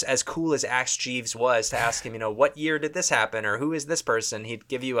 as cool as Ask Jeeves was to ask him, what year did this happen, or who is this person? He'd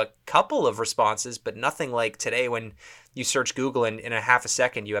give you a couple of responses, but nothing like today when you search Google and in a half a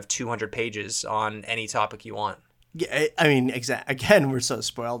second, you have 200 pages on any topic you want. Yeah, I mean, again, we're so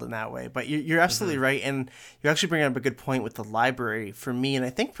spoiled in that way, but you're absolutely right. And you're actually bringing up a good point with the library. For me, and I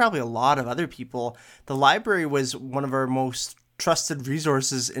think probably a lot of other people, the library was one of our most trusted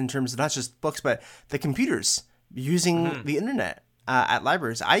resources in terms of not just books, but the computers, using the internet at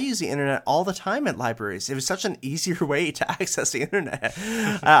libraries. I use the internet all the time at libraries. It was such an easier way to access the internet.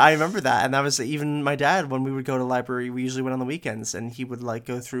 I remember that. And that was even my dad, when we would go to the library, we usually went on the weekends, and he would like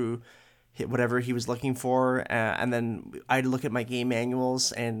go through whatever he was looking for, and then I'd look at my game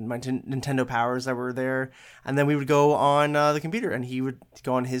manuals and my Nintendo Powers that were there, and then we would go on the computer, and he would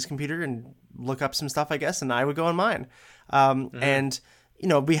go on his computer and look up some stuff, I guess, and I would go on mine. And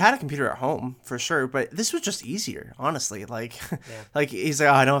we had a computer at home for sure, but this was just easier, honestly. Like, like he's like,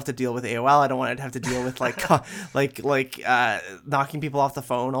 oh, I don't have to deal with AOL. I don't want to have to deal with like knocking people off the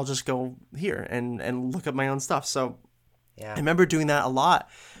phone. I'll just go here and look up my own stuff. So I remember doing that a lot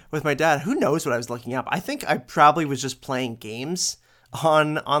with my dad. Who knows what I was looking up? I think I probably was just playing games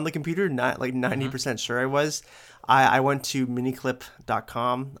on the computer. Not like 90% sure I was. I went to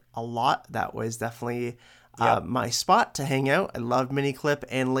miniclip.com a lot. That was definitely my spot to hang out. I loved Miniclip,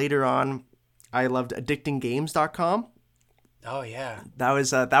 and later on I loved addictinggames.com. Oh yeah, that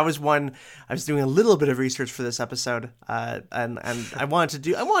was one. I was doing a little bit of research for this episode, and I wanted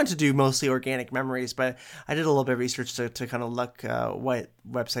to do mostly organic memories, but I did a little bit of research to kind of look what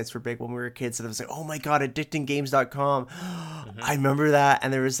websites were big when we were kids, and I was like, oh my god, addictinggames.com. I remember that,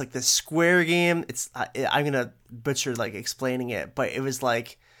 and there was like this Square game. It's I'm gonna butcher like explaining it, but it was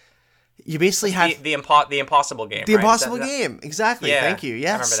like, you basically had the impossible game. The impossible game, exactly. Yeah, thank you. Yes,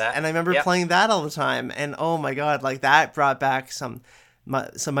 I remember that. And I remember playing that all the time. And oh my god, like that brought back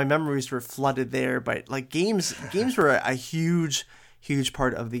my memories were flooded there. But like games were a huge huge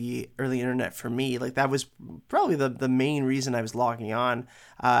part of the early internet for me. Like that was probably the main reason I was logging on.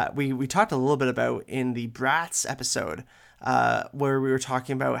 We talked a little bit about in the Bratz episode where we were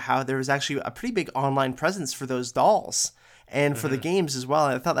talking about how there was actually a pretty big online presence for those dolls and for the games as well.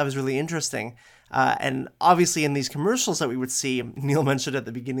 And I thought that was really interesting. And obviously in these commercials that we would see, Neil mentioned at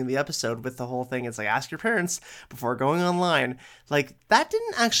the beginning of the episode with the whole thing, it's like, ask your parents before going online. Like that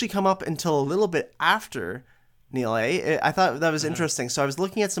didn't actually come up until a little bit after, Neil, I thought that was interesting. So I was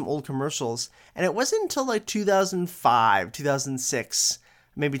looking at some old commercials, and it wasn't until like 2005, 2006,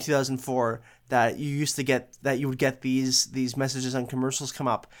 maybe 2004 that you would get these messages on commercials come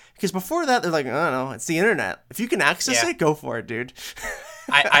up. Because before that, they're like, I don't know, it's the internet. If you can access it, go for it, dude.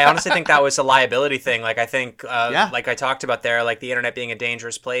 I honestly think that was a liability thing. Like I think, like I talked about there, like the internet being a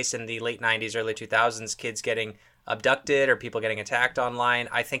dangerous place in the late 90s, early 2000s, kids getting abducted or people getting attacked online.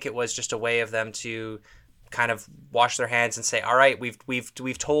 I think it was just a way of them to kind of wash their hands and say, all right,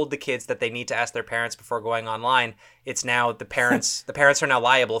 we've told the kids that they need to ask their parents before going online. It's now the parents are now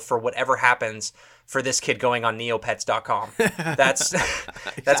liable for whatever happens for this kid going on neopets.com. That's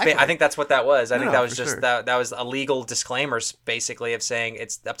Exactly. I think that's what that was. I think that was just sure. that was a legal disclaimer basically of saying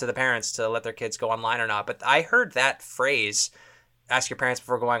it's up to the parents to let their kids go online or not. But I heard that phrase, ask your parents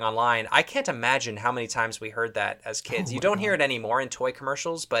before going online. I can't imagine how many times we heard that as kids. You don't hear it anymore in toy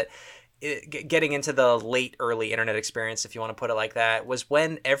commercials, but getting into the early internet experience, if you want to put it like that, was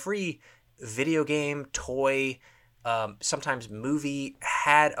when every video game, toy, sometimes movie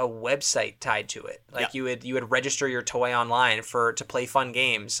had a website tied to it. Like you would register your toy online to play fun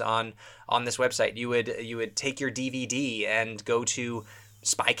games on this website. You would take your DVD and go to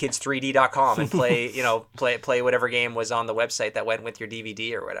spykids3d.com and play whatever game was on the website that went with your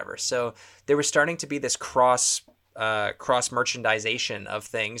DVD or whatever. So there was starting to be this cross merchandisation of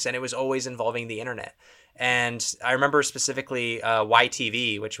things, and it was always involving the internet. And I remember specifically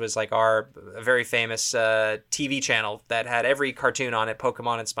YTV, which was like our very famous TV channel that had every cartoon on it,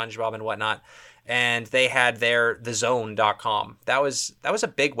 Pokemon and SpongeBob and whatnot. And they had thezone.com. That was a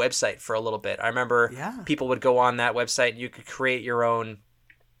big website for a little bit. I remember people would go on that website. You could create your own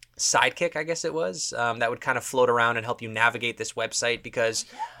sidekick, I guess it was, that would kind of float around and help you navigate this website, because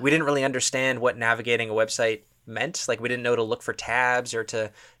we didn't really understand what navigating a website meant. Like we didn't know to look for tabs or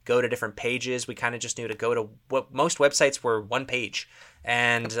to go to different pages. We kind of just knew to go to what most websites were, one page.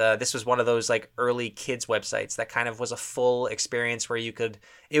 And this was one of those like early kids websites that kind of was a full experience where you could,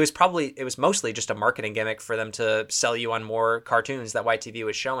 it was mostly just a marketing gimmick for them to sell you on more cartoons that YTV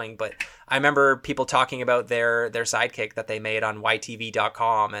was showing. But I remember people talking about their sidekick that they made on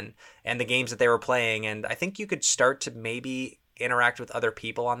YTV.com and the games that they were playing. And I think you could start to maybe interact with other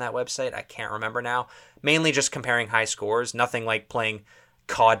people on that website. I can't remember now. Mainly just comparing high scores, nothing like playing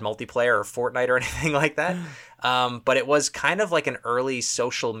COD multiplayer or Fortnite or anything like that. But it was kind of like an early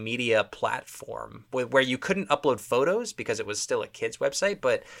social media platform where you couldn't upload photos because it was still a kid's website,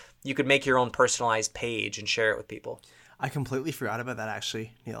 but you could make your own personalized page and share it with people. I completely forgot about that,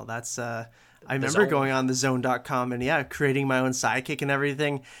 actually, Neil. That's I remember going on thezone.com and creating my own sidekick and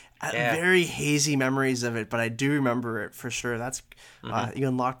everything. Very hazy memories of it, but I do remember it for sure. That's you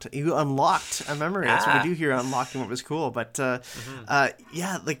unlocked a memory. That's what we do here, unlocking what was cool. But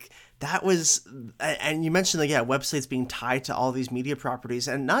like that was, and you mentioned websites being tied to all these media properties,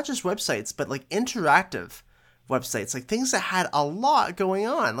 and not just websites, but like interactive websites, like things that had a lot going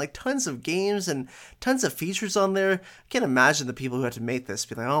on, like tons of games and tons of features on there. I can't imagine the people who had to make this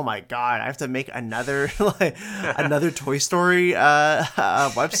be like, oh my god, I have to make another another Toy Story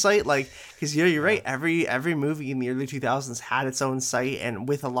website, like, because you're right, every movie in the early 2000s had its own site and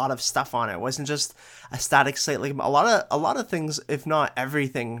with a lot of stuff on it. It wasn't just a static site. Like a lot of things, if not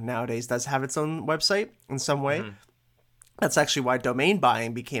everything nowadays, does have its own website in some way. That's actually why domain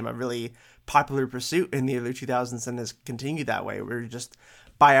buying became a really popular pursuit in the early 2000s and has continued that way, where you just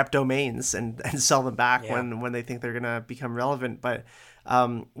buy up domains and sell them back when they think they're going to become relevant. But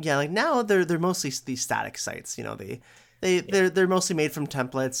like now they're mostly these static sites. They're mostly made from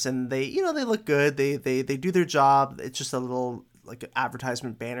templates, and they look good. They do their job. It's just a little like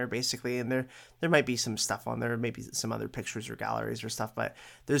advertisement banner basically, and there might be some stuff on there, maybe some other pictures or galleries or stuff, but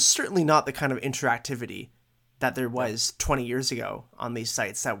there's certainly not the kind of interactivity that there was 20 years ago on these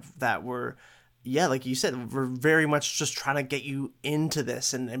sites that were, like you said, were very much just trying to get you into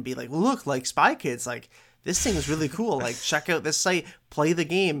this and be like, look, like Spy Kids, like this thing is really cool. Like check out this site, play the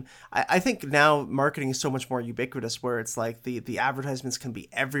game. I think now marketing is so much more ubiquitous, where it's like the advertisements can be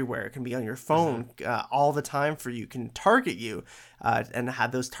everywhere. It can be on your phone all the time for you, can target you and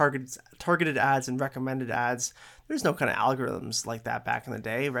have those targeted ads and recommended ads. There's no kind of algorithms like that back in the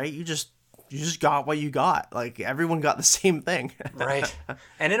day, right? You just just got what you got. Like everyone got the same thing. Right.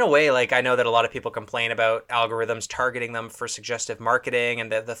 And in a way, like I know that a lot of people complain about algorithms targeting them for suggestive marketing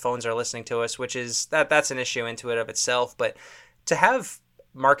and that the phones are listening to us, which is that's an issue into it of itself. But to have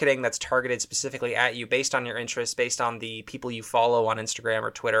marketing that's targeted specifically at you based on your interests, based on the people you follow on Instagram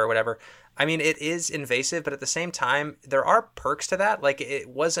or Twitter or whatever, I mean, it is invasive, but at the same time, there are perks to that. Like it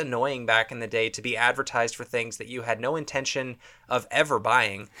was annoying back in the day to be advertised for things that you had no intention of ever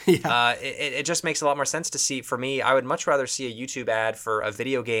buying. Yeah. It just makes a lot more sense to see. For me, I would much rather see a YouTube ad for a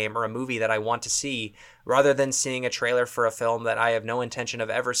video game or a movie that I want to see rather than seeing a trailer for a film that I have no intention of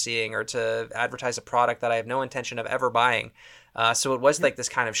ever seeing, or to advertise a product that I have no intention of ever buying. So it was like this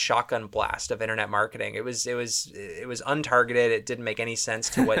kind of shotgun blast of internet marketing. It was untargeted. It didn't make any sense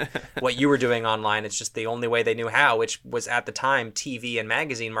to what you were doing online. It's just the only way they knew how, which was at the time TV and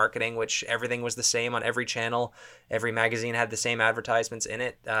magazine marketing, which everything was the same on every channel. Every magazine had the same advertisements in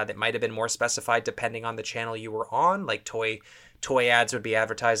it that might have been more specified depending on the channel you were on. Like toy ads would be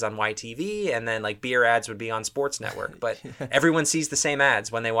advertised on YTV, and then like beer ads would be on Sports Network. But everyone sees the same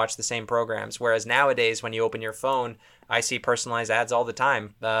ads when they watch the same programs. Whereas nowadays, when you open your phone, I see personalized ads all the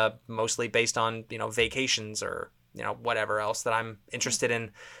time, mostly based on, vacations or, whatever else that I'm interested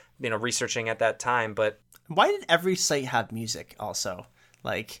in, researching at that time. But why did every site have music also?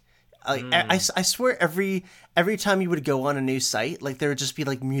 I swear every time you would go on a new site, like there would just be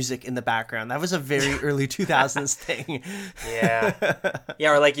like music in the background. That was a very early 2000s thing. Yeah.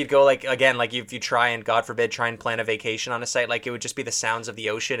 Or like you'd go like, again, like if you try and God forbid, try and plan a vacation on a site, like it would just be the sounds of the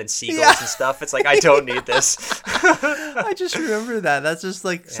ocean and seagulls and stuff. It's like, I don't need this. I just remember that. That's just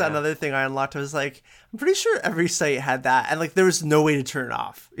like another thing I unlocked. I was like, I'm pretty sure every site had that. And like, there was no way to turn it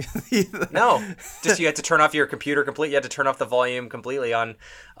off. No, just you had to turn off your computer completely. You had to turn off the volume completely on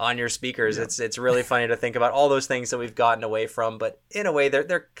your speakers. Yeah. It's really funny to think about all those things that we've gotten away from, but in a way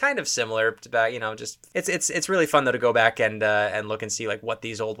they're kind of similar to just it's really fun though to go back and look and see like what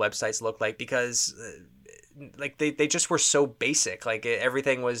these old websites look like, because like they just were so basic. Like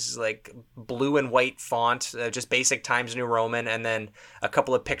everything was like blue and white font, just basic Times New Roman, and then a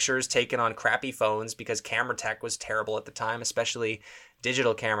couple of pictures taken on crappy phones because camera tech was terrible at the time, especially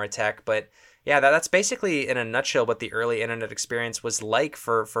digital camera tech. But yeah, that's basically in a nutshell what the early internet experience was like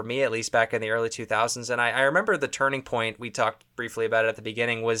for me, at least back in the early 2000s. And I remember the turning point, we talked briefly about it at the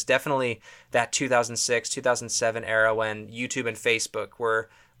beginning, was definitely that 2006, 2007 era when YouTube and Facebook were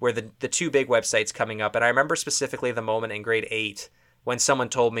the two big websites coming up. And I remember specifically the moment in grade 8 when someone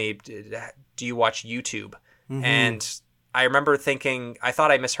told me, do you watch YouTube? Mm-hmm. And I remember thinking, I thought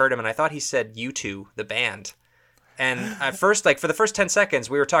I misheard him, and I thought he said U2, the band. And at first, like for the first 10 seconds,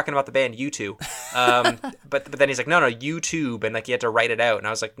 we were talking about the band U2. But then he's like, no, YouTube. And like you had to write it out. And I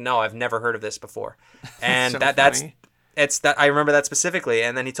was like, no, I've never heard of this before. And that's I remember that specifically.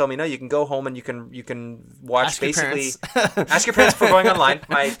 And then he told me, no, you can go home and you can watch ask your parents before going online.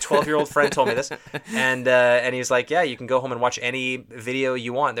 My 12-year-old friend told me this. And he's like, yeah, you can go home and watch any video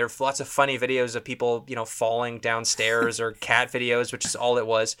you want. There are lots of funny videos of people, falling downstairs, or cat videos, which is all it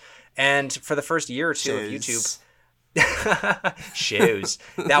was. And for the first year or two of YouTube, shows.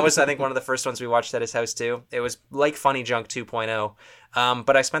 That was, I think, one of the first ones we watched at his house too. It was like Funny Junk 2.0.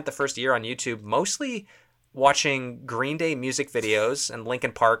 But I spent the first year on YouTube mostly watching Green Day music videos and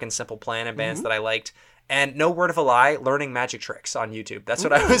Linkin Park and Simple Plan and bands that I liked. And no word of a lie, learning magic tricks on YouTube. That's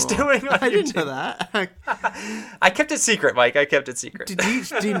what I was doing on YouTube. I didn't know that. I kept it secret, Mike. I kept it secret.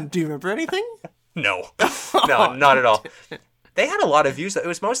 Do you remember anything? No. No, not at all. They had a lot of views. It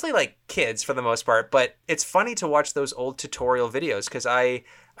was mostly like kids for the most part, but it's funny to watch those old tutorial videos because I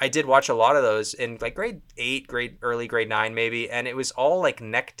did watch a lot of those in like grade 8, early grade 9 maybe, and it was all like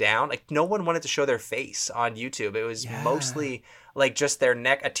neck down. Like no one wanted to show their face on YouTube. It was mostly like just their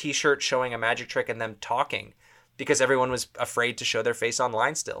neck, a t-shirt showing a magic trick and them talking, because everyone was afraid to show their face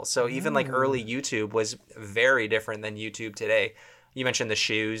online still. So even like early YouTube was very different than YouTube today. You mentioned the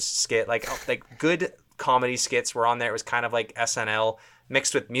shoes skit, like good comedy skits were on there. It was kind of like SNL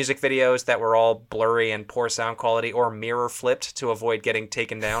mixed with music videos that were all blurry and poor sound quality, or mirror flipped to avoid getting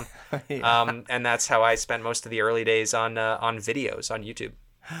taken down. And that's how I spent most of the early days on videos on YouTube.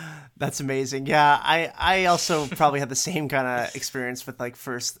 That's amazing. Yeah, I also probably had the same kind of experience with like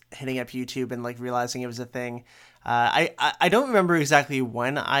first hitting up YouTube and like realizing it was a thing. I don't remember exactly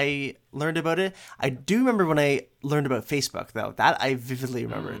when I learned about it. I do remember when I learned about Facebook though. That I vividly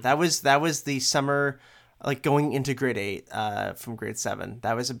remember. That was the summer, like going into grade 8 from grade 7.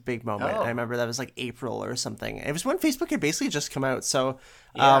 That was a big moment. I remember that was like April or something. It was when Facebook had basically just come out. So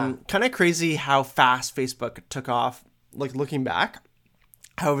kind of crazy how fast Facebook took off, like looking back.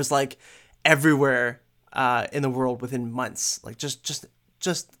 How it was like everywhere in the world within months, like just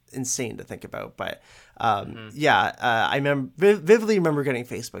just insane to think about. But I vividly remember getting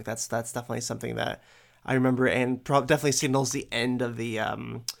Facebook. That's definitely something that I remember, and definitely signals the end of the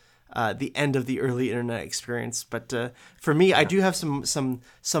early internet experience. But for me, I do have some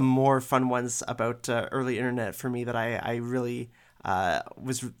more fun ones about early internet for me that I really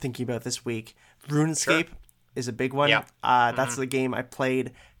was thinking about this week. RuneScape is a big one. Yeah. That's the game I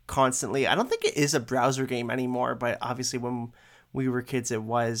played constantly. I don't think it is a browser game anymore, but obviously when we were kids it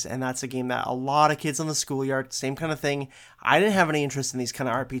was, and that's a game that a lot of kids on the schoolyard, same kind of thing. I didn't have any interest in these kind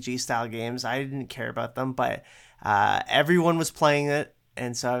of RPG style games. I didn't care about them, but everyone was playing it,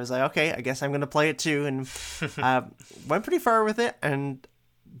 and so I was like, okay, I guess I'm going to play it too, and went pretty far with it, and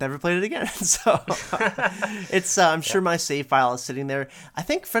never played it again. So it's I'm sure my save file is sitting there. I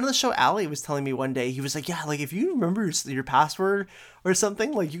think friend of the show Ali was telling me one day, he was like, yeah, like if you remember your password or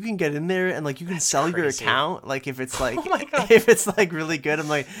something, like you can get in there and like you can sell your account, like if it's like if it's like really good. I'm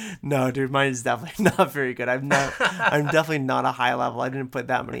like, no dude, mine is definitely not very good. I'm definitely not a high level. I didn't put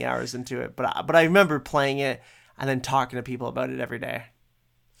that many hours into it, but I remember playing it and then talking to people about it every day.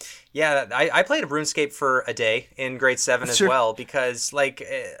 Yeah, I played RuneScape for a day in grade 7 as well, because like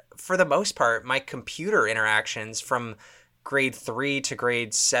for the most part, my computer interactions from grade 3 to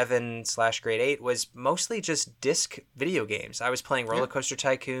grade 7/grade 8 was mostly just disc video games. I was playing Roller Coaster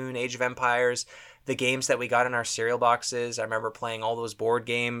Tycoon, Age of Empires, the games that we got in our cereal boxes. I remember playing all those board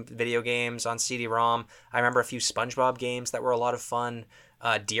game video games on CD-ROM. I remember a few SpongeBob games that were a lot of fun.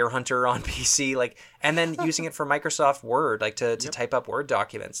 Deer Hunter on PC, like, and then using it for Microsoft Word, like to type up Word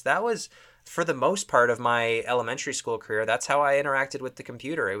documents. That was, for the most part of my elementary school career, that's how I interacted with the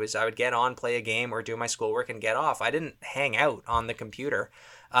computer. It was, I would get on, play a game, or do my schoolwork and get off. I didn't hang out on the computer.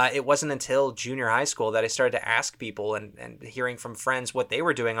 It wasn't until junior high school that I started to ask people and hearing from friends what they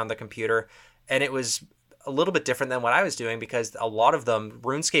were doing on the computer. And it was a little bit different than what I was doing, because a lot of them,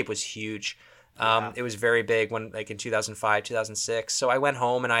 RuneScape was huge. It was very big when, like in 2005, 2006. So I went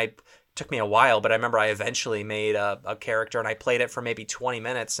home and it took me a while, but I remember I eventually made a character and I played it for maybe 20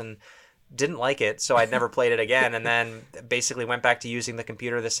 minutes and didn't like it. So I'd never played it again. And then basically went back to using the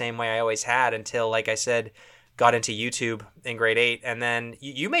computer the same way I always had until, like I said, got into YouTube in grade 8. And then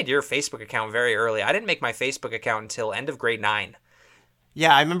you made your Facebook account very early. I didn't make my Facebook account until end of grade 9.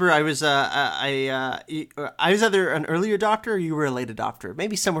 Yeah, I remember I was I was either an early adopter or you were a late adopter,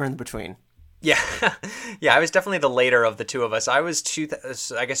 maybe somewhere in between. Yeah, yeah, I was definitely the later of the two of us. I was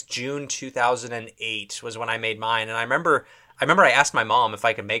I guess June 2008 was when I made mine, and I remember I asked my mom if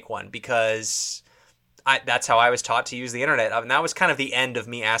I could make one, because that's how I was taught to use the internet, and that was kind of the end of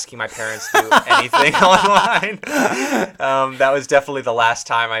me asking my parents to do anything online. That was definitely the last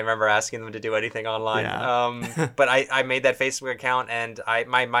time I remember asking them to do anything online. Yeah. But I made that Facebook account, and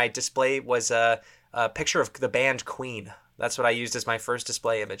my display was a picture of the band Queen. That's what I used as my first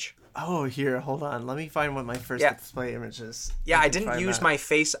display image. Oh, here, hold on. Let me find what my first display image is. Yeah, I didn't use my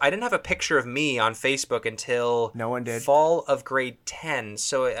face. I didn't have a picture of me on Facebook until no one did. Fall of grade 10.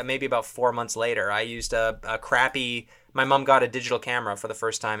 So maybe about 4 months later, I used a crappy. My mom got a digital camera for the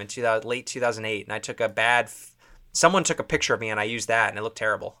first time in late 2008, and I took someone took a picture of me, and I used that, and it looked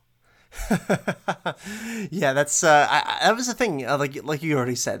terrible. Yeah, that's that was the thing. Like you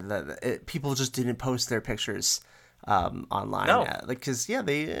already said, that people just didn't post their pictures online. No. Because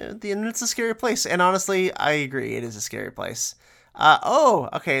the internet's a scary place, and honestly I agree, it is a scary place.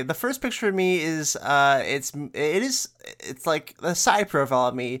 Okay, the first picture of me is it's like the side profile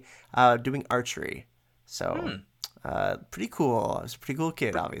of me doing archery, so pretty cool. I was a pretty cool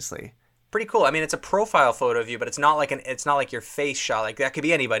kid, obviously. Pretty cool. I mean, it's a profile photo of you, but it's not like your face shot. Like, that could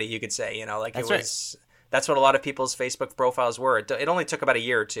be anybody, you could say, like that's right. That's what a lot of people's Facebook profiles were. It only took about a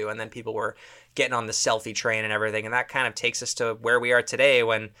year or two, and then people were getting on the selfie train and everything. And that kind of takes us to where we are today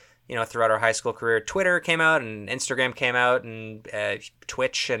when, throughout our high school career, Twitter came out and Instagram came out and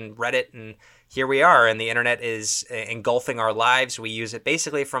Twitch and Reddit. And here we are, and the internet is engulfing our lives. We use it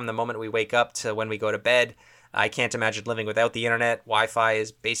basically from the moment we wake up to when we go to bed. I can't imagine living without the internet. Wi-Fi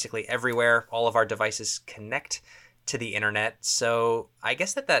is basically everywhere. All of our devices connect to the internet. So I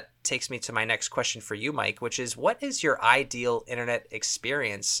guess that takes me to my next question for you, Mike, which is, what is your ideal internet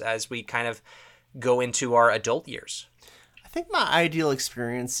experience as we kind of go into our adult years? I think my ideal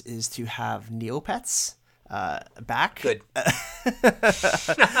experience is to have Neopets back. Good.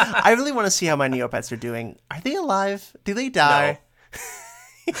 I really want to see how my Neopets are doing. Are they alive? Do they die?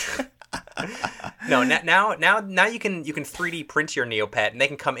 No. No, now you can 3D print your Neopet and they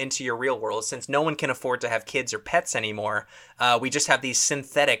can come into your real world. Since no one can afford to have kids or pets anymore, we just have these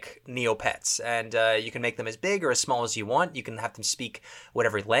synthetic Neopets, and you can make them as big or as small as you want. You can have them speak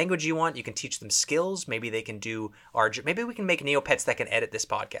whatever language you want. You can teach them skills. Maybe they can do maybe we can make Neopets that can edit this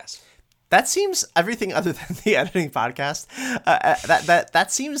podcast. That seems everything other than the editing podcast.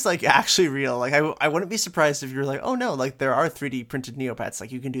 That seems like actually real. Like I wouldn't be surprised if you're like, oh no, like there are 3D printed Neopets.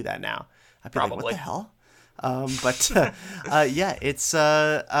 Like you can do that now. I'd be Probably. like, what the hell? Yeah, it's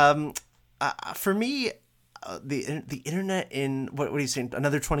for me, the internet in what are you saying?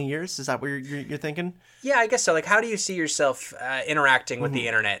 Another 20 years? Is that what you're thinking? Yeah, I guess so. Like, how do you see yourself interacting with the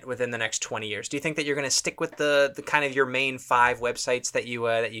internet within the next 20 years? Do you think that you're going to stick with the kind of your main 5 websites that you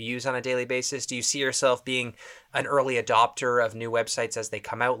use on a daily basis? Do you see yourself being an early adopter of new websites as they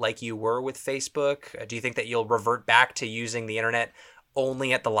come out, like you were with Facebook? Do you think that you'll revert back to using the internet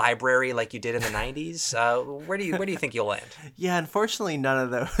only at the library like you did in the 90s? Where do you think you'll land? Yeah, unfortunately, none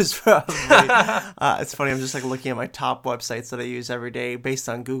of those probably. It's funny, I'm just like looking at my top websites that I use every day based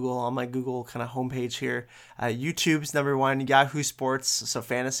on Google, on my Google kind of homepage here. YouTube's number 1, Yahoo Sports, so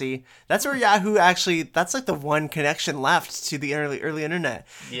fantasy. That's where Yahoo actually, that's like the one connection left to the early internet.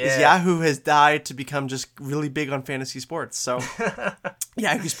 Yeah. Is Yahoo has died to become just really big on fantasy sports. So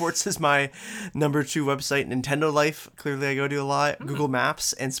Yahoo Sports is my number 2 website. Nintendo Life, clearly I go to a lot. Google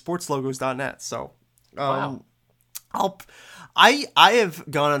Maps and sportslogos.net. So wow. I have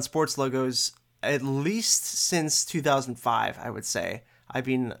gone on Sports Logos at least since 2005, I would say. I've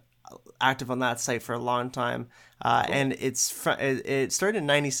been active on that site for a long time. Cool. And it started in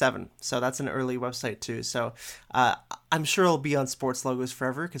 97, so that's an early website too. So I'm sure I'll be on Sports Logos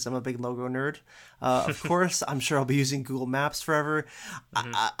forever because I'm a big logo nerd. Of course, I'm sure I'll be using Google Maps forever.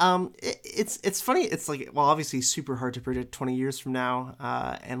 Mm-hmm. It's funny. It's like, well, obviously super hard to predict 20 years from now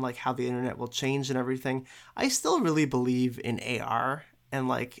and like how the internet will change and everything. I still really believe in AR and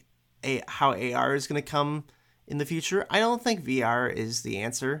like how AR is going to come in the future. I don't think VR is the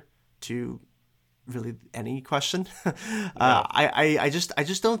answer to really any question. No. I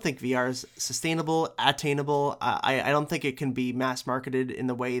just don't think VR is sustainable, attainable. I don't think it can be mass marketed in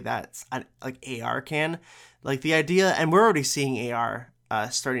the way that like AR can. Like the idea, and we're already seeing AR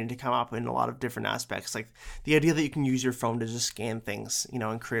starting to come up in a lot of different aspects. Like the idea that you can use your phone to just scan things,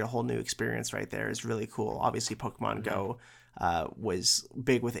 and create a whole new experience right there is really cool. Obviously, Pokemon Go was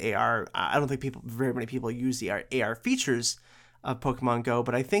big with AR. I don't think very many people use the AR features of Pokemon Go,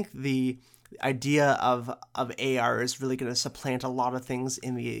 but I think the idea of AR is really going to supplant a lot of things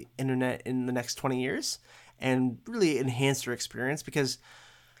in the internet in the next 20 years and really enhance your experience, because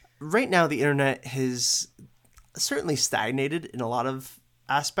right now the internet has certainly stagnated in a lot of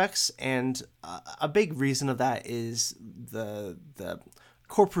aspects, and a big reason of that is the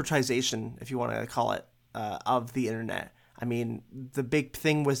corporatization, if you want to call it, of the internet. I mean, the big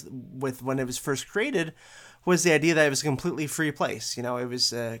thing was with when it was first created was the idea that it was a completely free place. It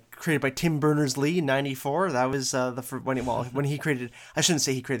was created by Tim Berners-Lee in '94. That was when he created. I shouldn't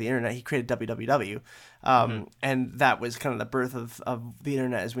say he created the internet. He created www, and that was kind of the birth of the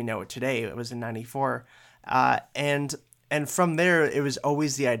internet as we know it today. It was in '94, and from there it was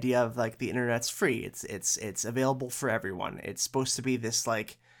always the idea of like the internet's free. It's available for everyone. It's supposed to be this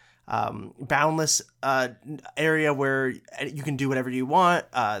like boundless area where you can do whatever you want.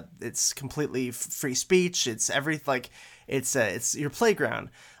 It's completely free speech. It's it's your playground.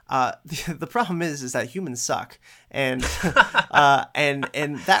 The problem is that humans suck, and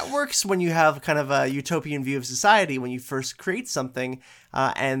and that works when you have kind of a utopian view of society when you first create something,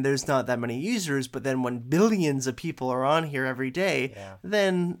 and there's not that many users. But then when billions of people are on here every day,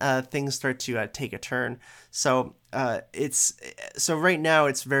 then things start to take a turn. So right now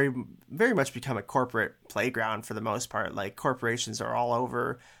it's very very much become a corporate playground for the most part. Like corporations are all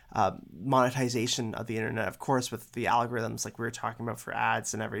over. Monetization of the internet, of course, with the algorithms like we were talking about for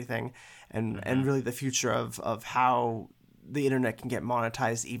ads and everything, and really the future of how the internet can get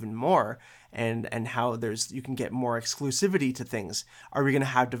monetized even more, and how you can get more exclusivity to things. Are we going to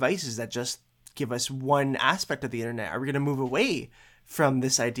have devices that just give us one aspect of the internet? Are we going to move away from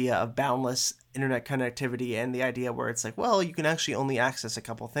this idea of boundless internet connectivity and the idea where it's like, well, you can actually only access a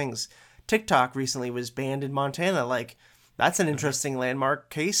couple things? TikTok recently was banned in Montana. Like, that's an interesting landmark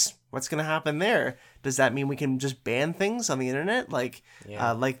case. What's going to happen there? Does that mean we can just ban things on the internet like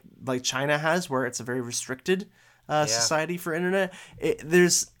China has, where it's a very restricted society for internet?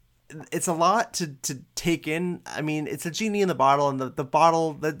 It's a lot to take in. I mean, it's a genie in the bottle, and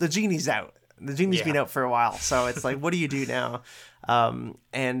the genie's out. The genie's been out for a while, so it's like, what do you do now?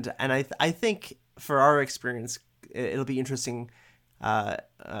 And I think for our experience, it'll be interesting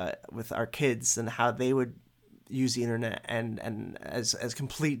with our kids and how they would use the internet and as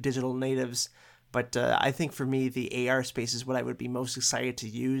complete digital natives. But I think for me, the AR space is what I would be most excited to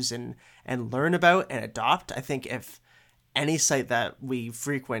use and learn about and adopt. I think if any site that we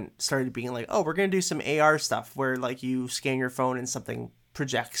frequent started being like, oh, we're going to do some AR stuff where like you scan your phone and something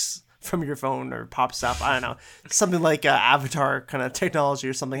projects from your phone or pops up. I don't know, something like Avatar kind of technology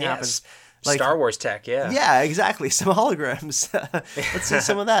or something happens. Like Star Wars tech, yeah. Yeah, exactly. Some holograms. Let's see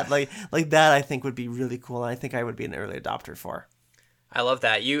some of that. Like that I think would be really cool, and I think I would be an early adopter for. I love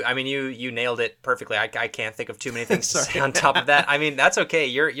that. You nailed it perfectly. I can't think of too many things to say on top of that. I mean, that's okay.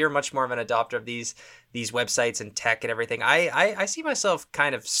 You're much more of an adopter of these websites and tech and everything. I see myself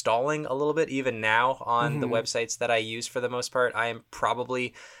kind of stalling a little bit even now on the websites that I use for the most part. I am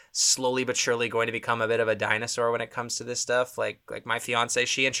probably slowly but surely going to become a bit of a dinosaur when it comes to this stuff. Like my fiance,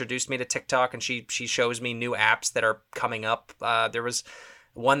 she introduced me to TikTok, and she shows me new apps that are coming up. There was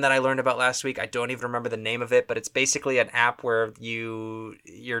one that I learned about last week. I don't even remember the name of it, but it's basically an app where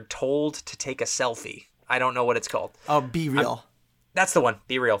you're told to take a selfie. I don't know what it's called. Oh, Be Real. That's the one.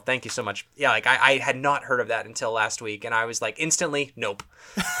 Be Real. Thank you so much. Yeah, like I had not heard of that until last week, and I was like instantly, nope.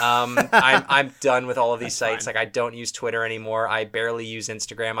 I'm done with all of these sites. Fine. Like I don't use Twitter anymore. I barely use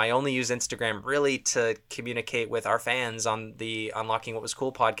Instagram. I only use Instagram really to communicate with our fans on the Unlocking What Was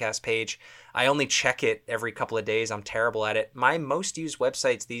Cool podcast page. I only check it every couple of days. I'm terrible at it. My most used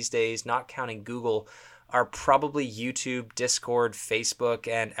websites these days, not counting Google, are probably YouTube, Discord, Facebook,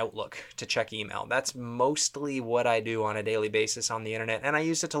 and Outlook to check email. That's mostly what I do on a daily basis on the internet. And I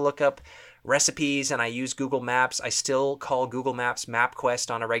use it to look up recipes, and I use Google Maps. I still call Google Maps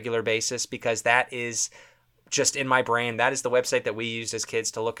MapQuest on a regular basis because that is just in my brain. That is the website that we used as kids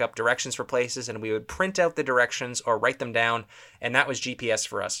to look up directions for places, and we would print out the directions or write them down, and that was GPS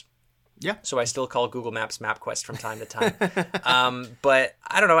for us. Yeah. So I still call Google Maps MapQuest from time to time. But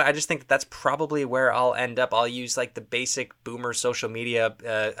I don't know. I just think that's probably where I'll end up. I'll use like the basic boomer social media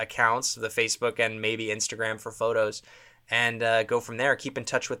accounts, the Facebook and maybe Instagram for photos, and go from there. Keep in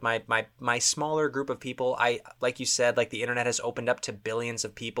touch with my smaller group of people. Like you said, like the internet has opened up to billions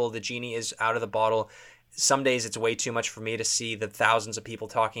of people. The genie is out of the bottle. Some days it's way too much for me to see the thousands of people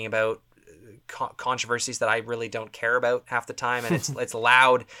talking about controversies that I really don't care about half the time, and it's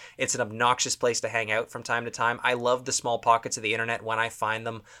loud. It's an obnoxious place to hang out from time to time. I love the small pockets of the internet when I find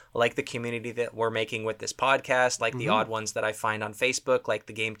them, like the community that we're making with this podcast, like the odd ones that I find on Facebook, like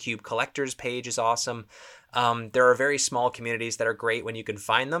the GameCube collectors page is awesome. There are very small communities that are great when you can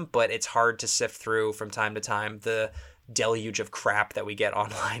find them, but it's hard to sift through from time to time the deluge of crap that we get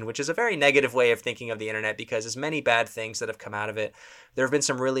online, which is a very negative way of thinking of the internet, because as many bad things that have come out of it, there have been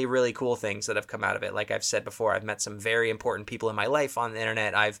some really, really cool things that have come out of it. Like I've said before, I've met some very important people in my life on the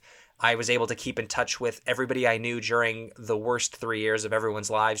internet. I was able to keep in touch with everybody I knew during the worst 3 years of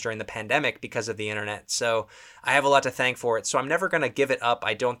everyone's lives during the pandemic because of the internet. So I have a lot to thank for it. So I'm never going to give it up.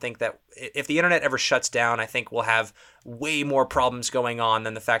 I don't think that if the internet ever shuts down, I think we'll have way more problems going on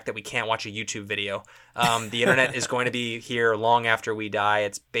than the fact that we can't watch a YouTube video. The internet is going to be here long after we die.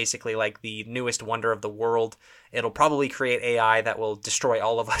 It's basically like the newest wonder of the world. It'll probably create AI that will destroy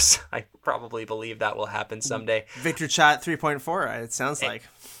all of us. I probably believe that will happen someday. VictorChat 3.4, it sounds like.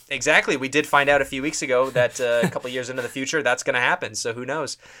 Exactly. We did find out a few weeks ago that a couple years into the future, that's going to happen. So who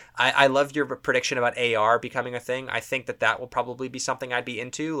knows? I love your prediction about AR becoming a thing. I think that will probably be something I'd be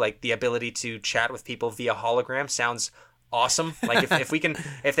into. Like the ability to chat with people via hologram sounds awesome. Like if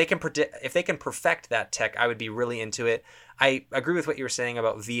they can perfect that tech, I would be really into it. I agree with what you were saying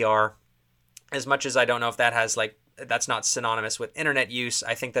about VR. As much as I don't know if that's not synonymous with internet use,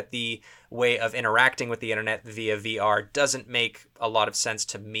 I think that the way of interacting with the internet via VR doesn't make a lot of sense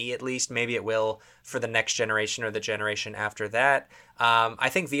to me, at least. Maybe it will for the next generation or the generation after that. I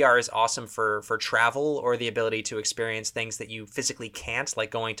think VR is awesome for travel or the ability to experience things that you physically can't,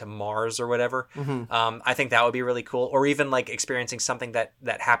 like going to Mars or whatever. I think that would be really cool. Or even like experiencing something that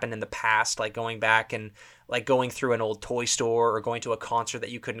happened in the past, like going back and like going through an old toy store or going to a concert that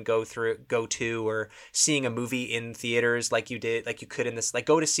you couldn't go to, or seeing a movie in theaters like you could in this, like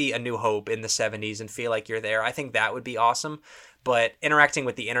go to see A New Hope in the 70s and feel like you're there. I think that would be awesome. But interacting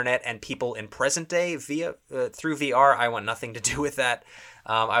with the internet and people in present day through VR, I want nothing to do with that.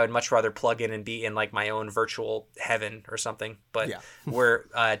 I would much rather plug in and be in like my own virtual heaven or something. But yeah. We're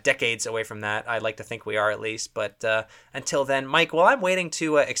decades away from that. I'd like to think we are, at least. But until then, Mike, while I'm waiting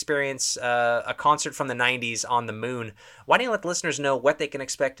to experience a concert from the 90s on the moon, why don't you let the listeners know what they can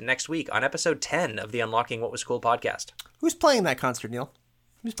expect next week on episode 10 of the Unlocking What Was Cool podcast? Who's playing that concert, Neil?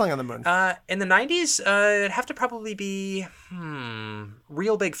 Who's playing on the moon? In the 90s, it'd have to probably be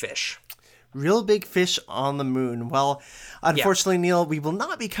Real Big Fish. Real Big Fish on the Moon. Well, unfortunately, Neil, we will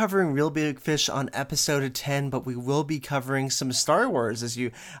not be covering Real Big Fish on episode 10, but we will be covering some Star Wars, as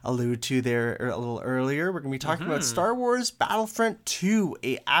you alluded to there a little earlier. We're going to be talking about Star Wars Battlefront 2,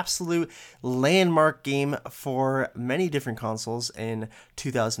 a absolute landmark game for many different consoles in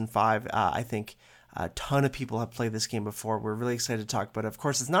 2005. I think a ton of people have played this game before. We're really excited to talk about it. Of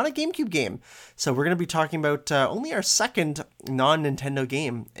course, it's not a GameCube game, so we're going to be talking about only our second non-Nintendo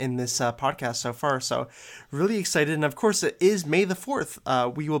game in this podcast so far. So really excited. And of course, it is May the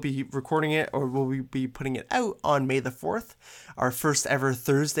 4th. We will be recording it, or we'll be putting it out on May the 4th, our first ever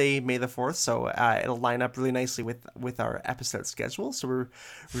Thursday, May the 4th. So it'll line up really nicely with our episode schedule. So we're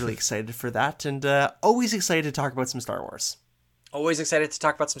really excited for that, and always excited to talk about some Star Wars. Always excited to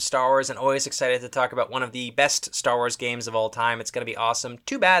talk about some Star Wars, and always excited to talk about one of the best Star Wars games of all time. It's going to be awesome.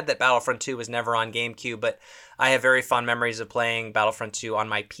 Too bad that Battlefront 2 was never on GameCube, but I have very fond memories of playing Battlefront 2 on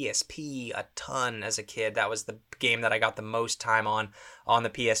my PSP a ton as a kid. That was the game that I got the most time on the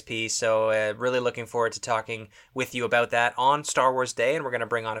PSP, so really looking forward to talking with you about that on Star Wars Day, and we're going to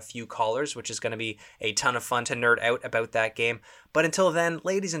bring on a few callers, which is going to be a ton of fun to nerd out about that game. But until then,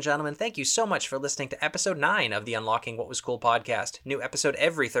 ladies and gentlemen, thank you so much for listening to episode 9 of the Unlocking What Was Cool podcast. New episode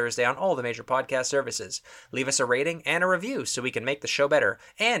every Thursday on all the major podcast services. Leave us a rating and a review so we can make the show better.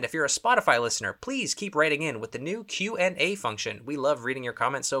 And if you're a Spotify listener, please keep writing in with the new Q&A function. We love reading your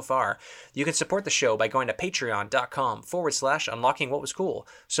comments so far. You can support the show by going to patreon.com/unlockingwhatwascool.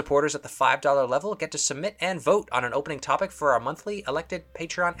 Supporters at the $5 level get to submit and vote on an opening topic for our monthly elected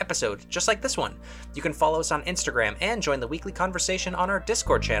Patreon episode, just like this one. You can follow us on Instagram and join the weekly conversation on our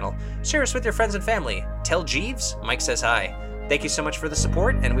Discord channel. Share us with your friends and family. Tell Jeeves Mike says hi. Thank you so much for the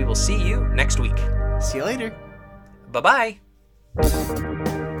support, and we will see you next week. See you later. Bye-bye.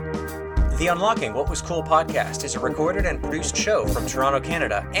 The Unlocking What Was Cool podcast is a recorded and produced show from Toronto,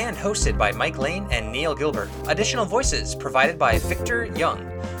 Canada, and hosted by Mike Lane and Neil Gilbert. Additional voices provided by Victor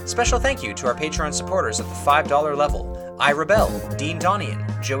Young. Special thank you to our Patreon supporters at the $5 level: I Rebel, Dean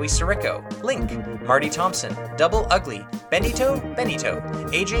Donian, Joey Sirico, Link, Marty Thompson, Double Ugly, Benito,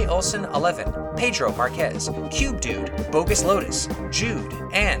 AJ Olsen 11, Pedro Marquez, Cube Dude, Bogus Lotus, Jude,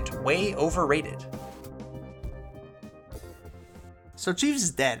 and Way Overrated. So Jeeves is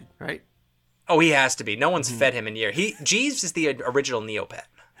dead, right? Oh, he has to be. No one's fed him in years. Jeeves is the original Neopet.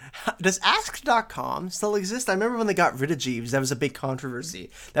 Does Ask.com still exist? I remember when they got rid of Jeeves. That was a big controversy.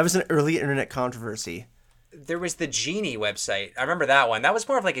 That was an early internet controversy. There was the Genie website. I remember that one. That was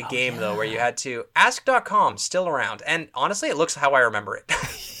more of like a game, though, where you had to... Ask.com, still around. And honestly, it looks how I remember it.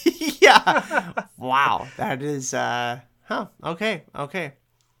 Yeah. Wow. That is... Okay.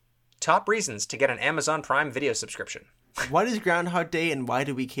 Top reasons to get an Amazon Prime Video subscription. What is Groundhog Day and why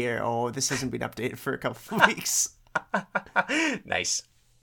do we care? Oh, this hasn't been updated for a couple of weeks. Nice.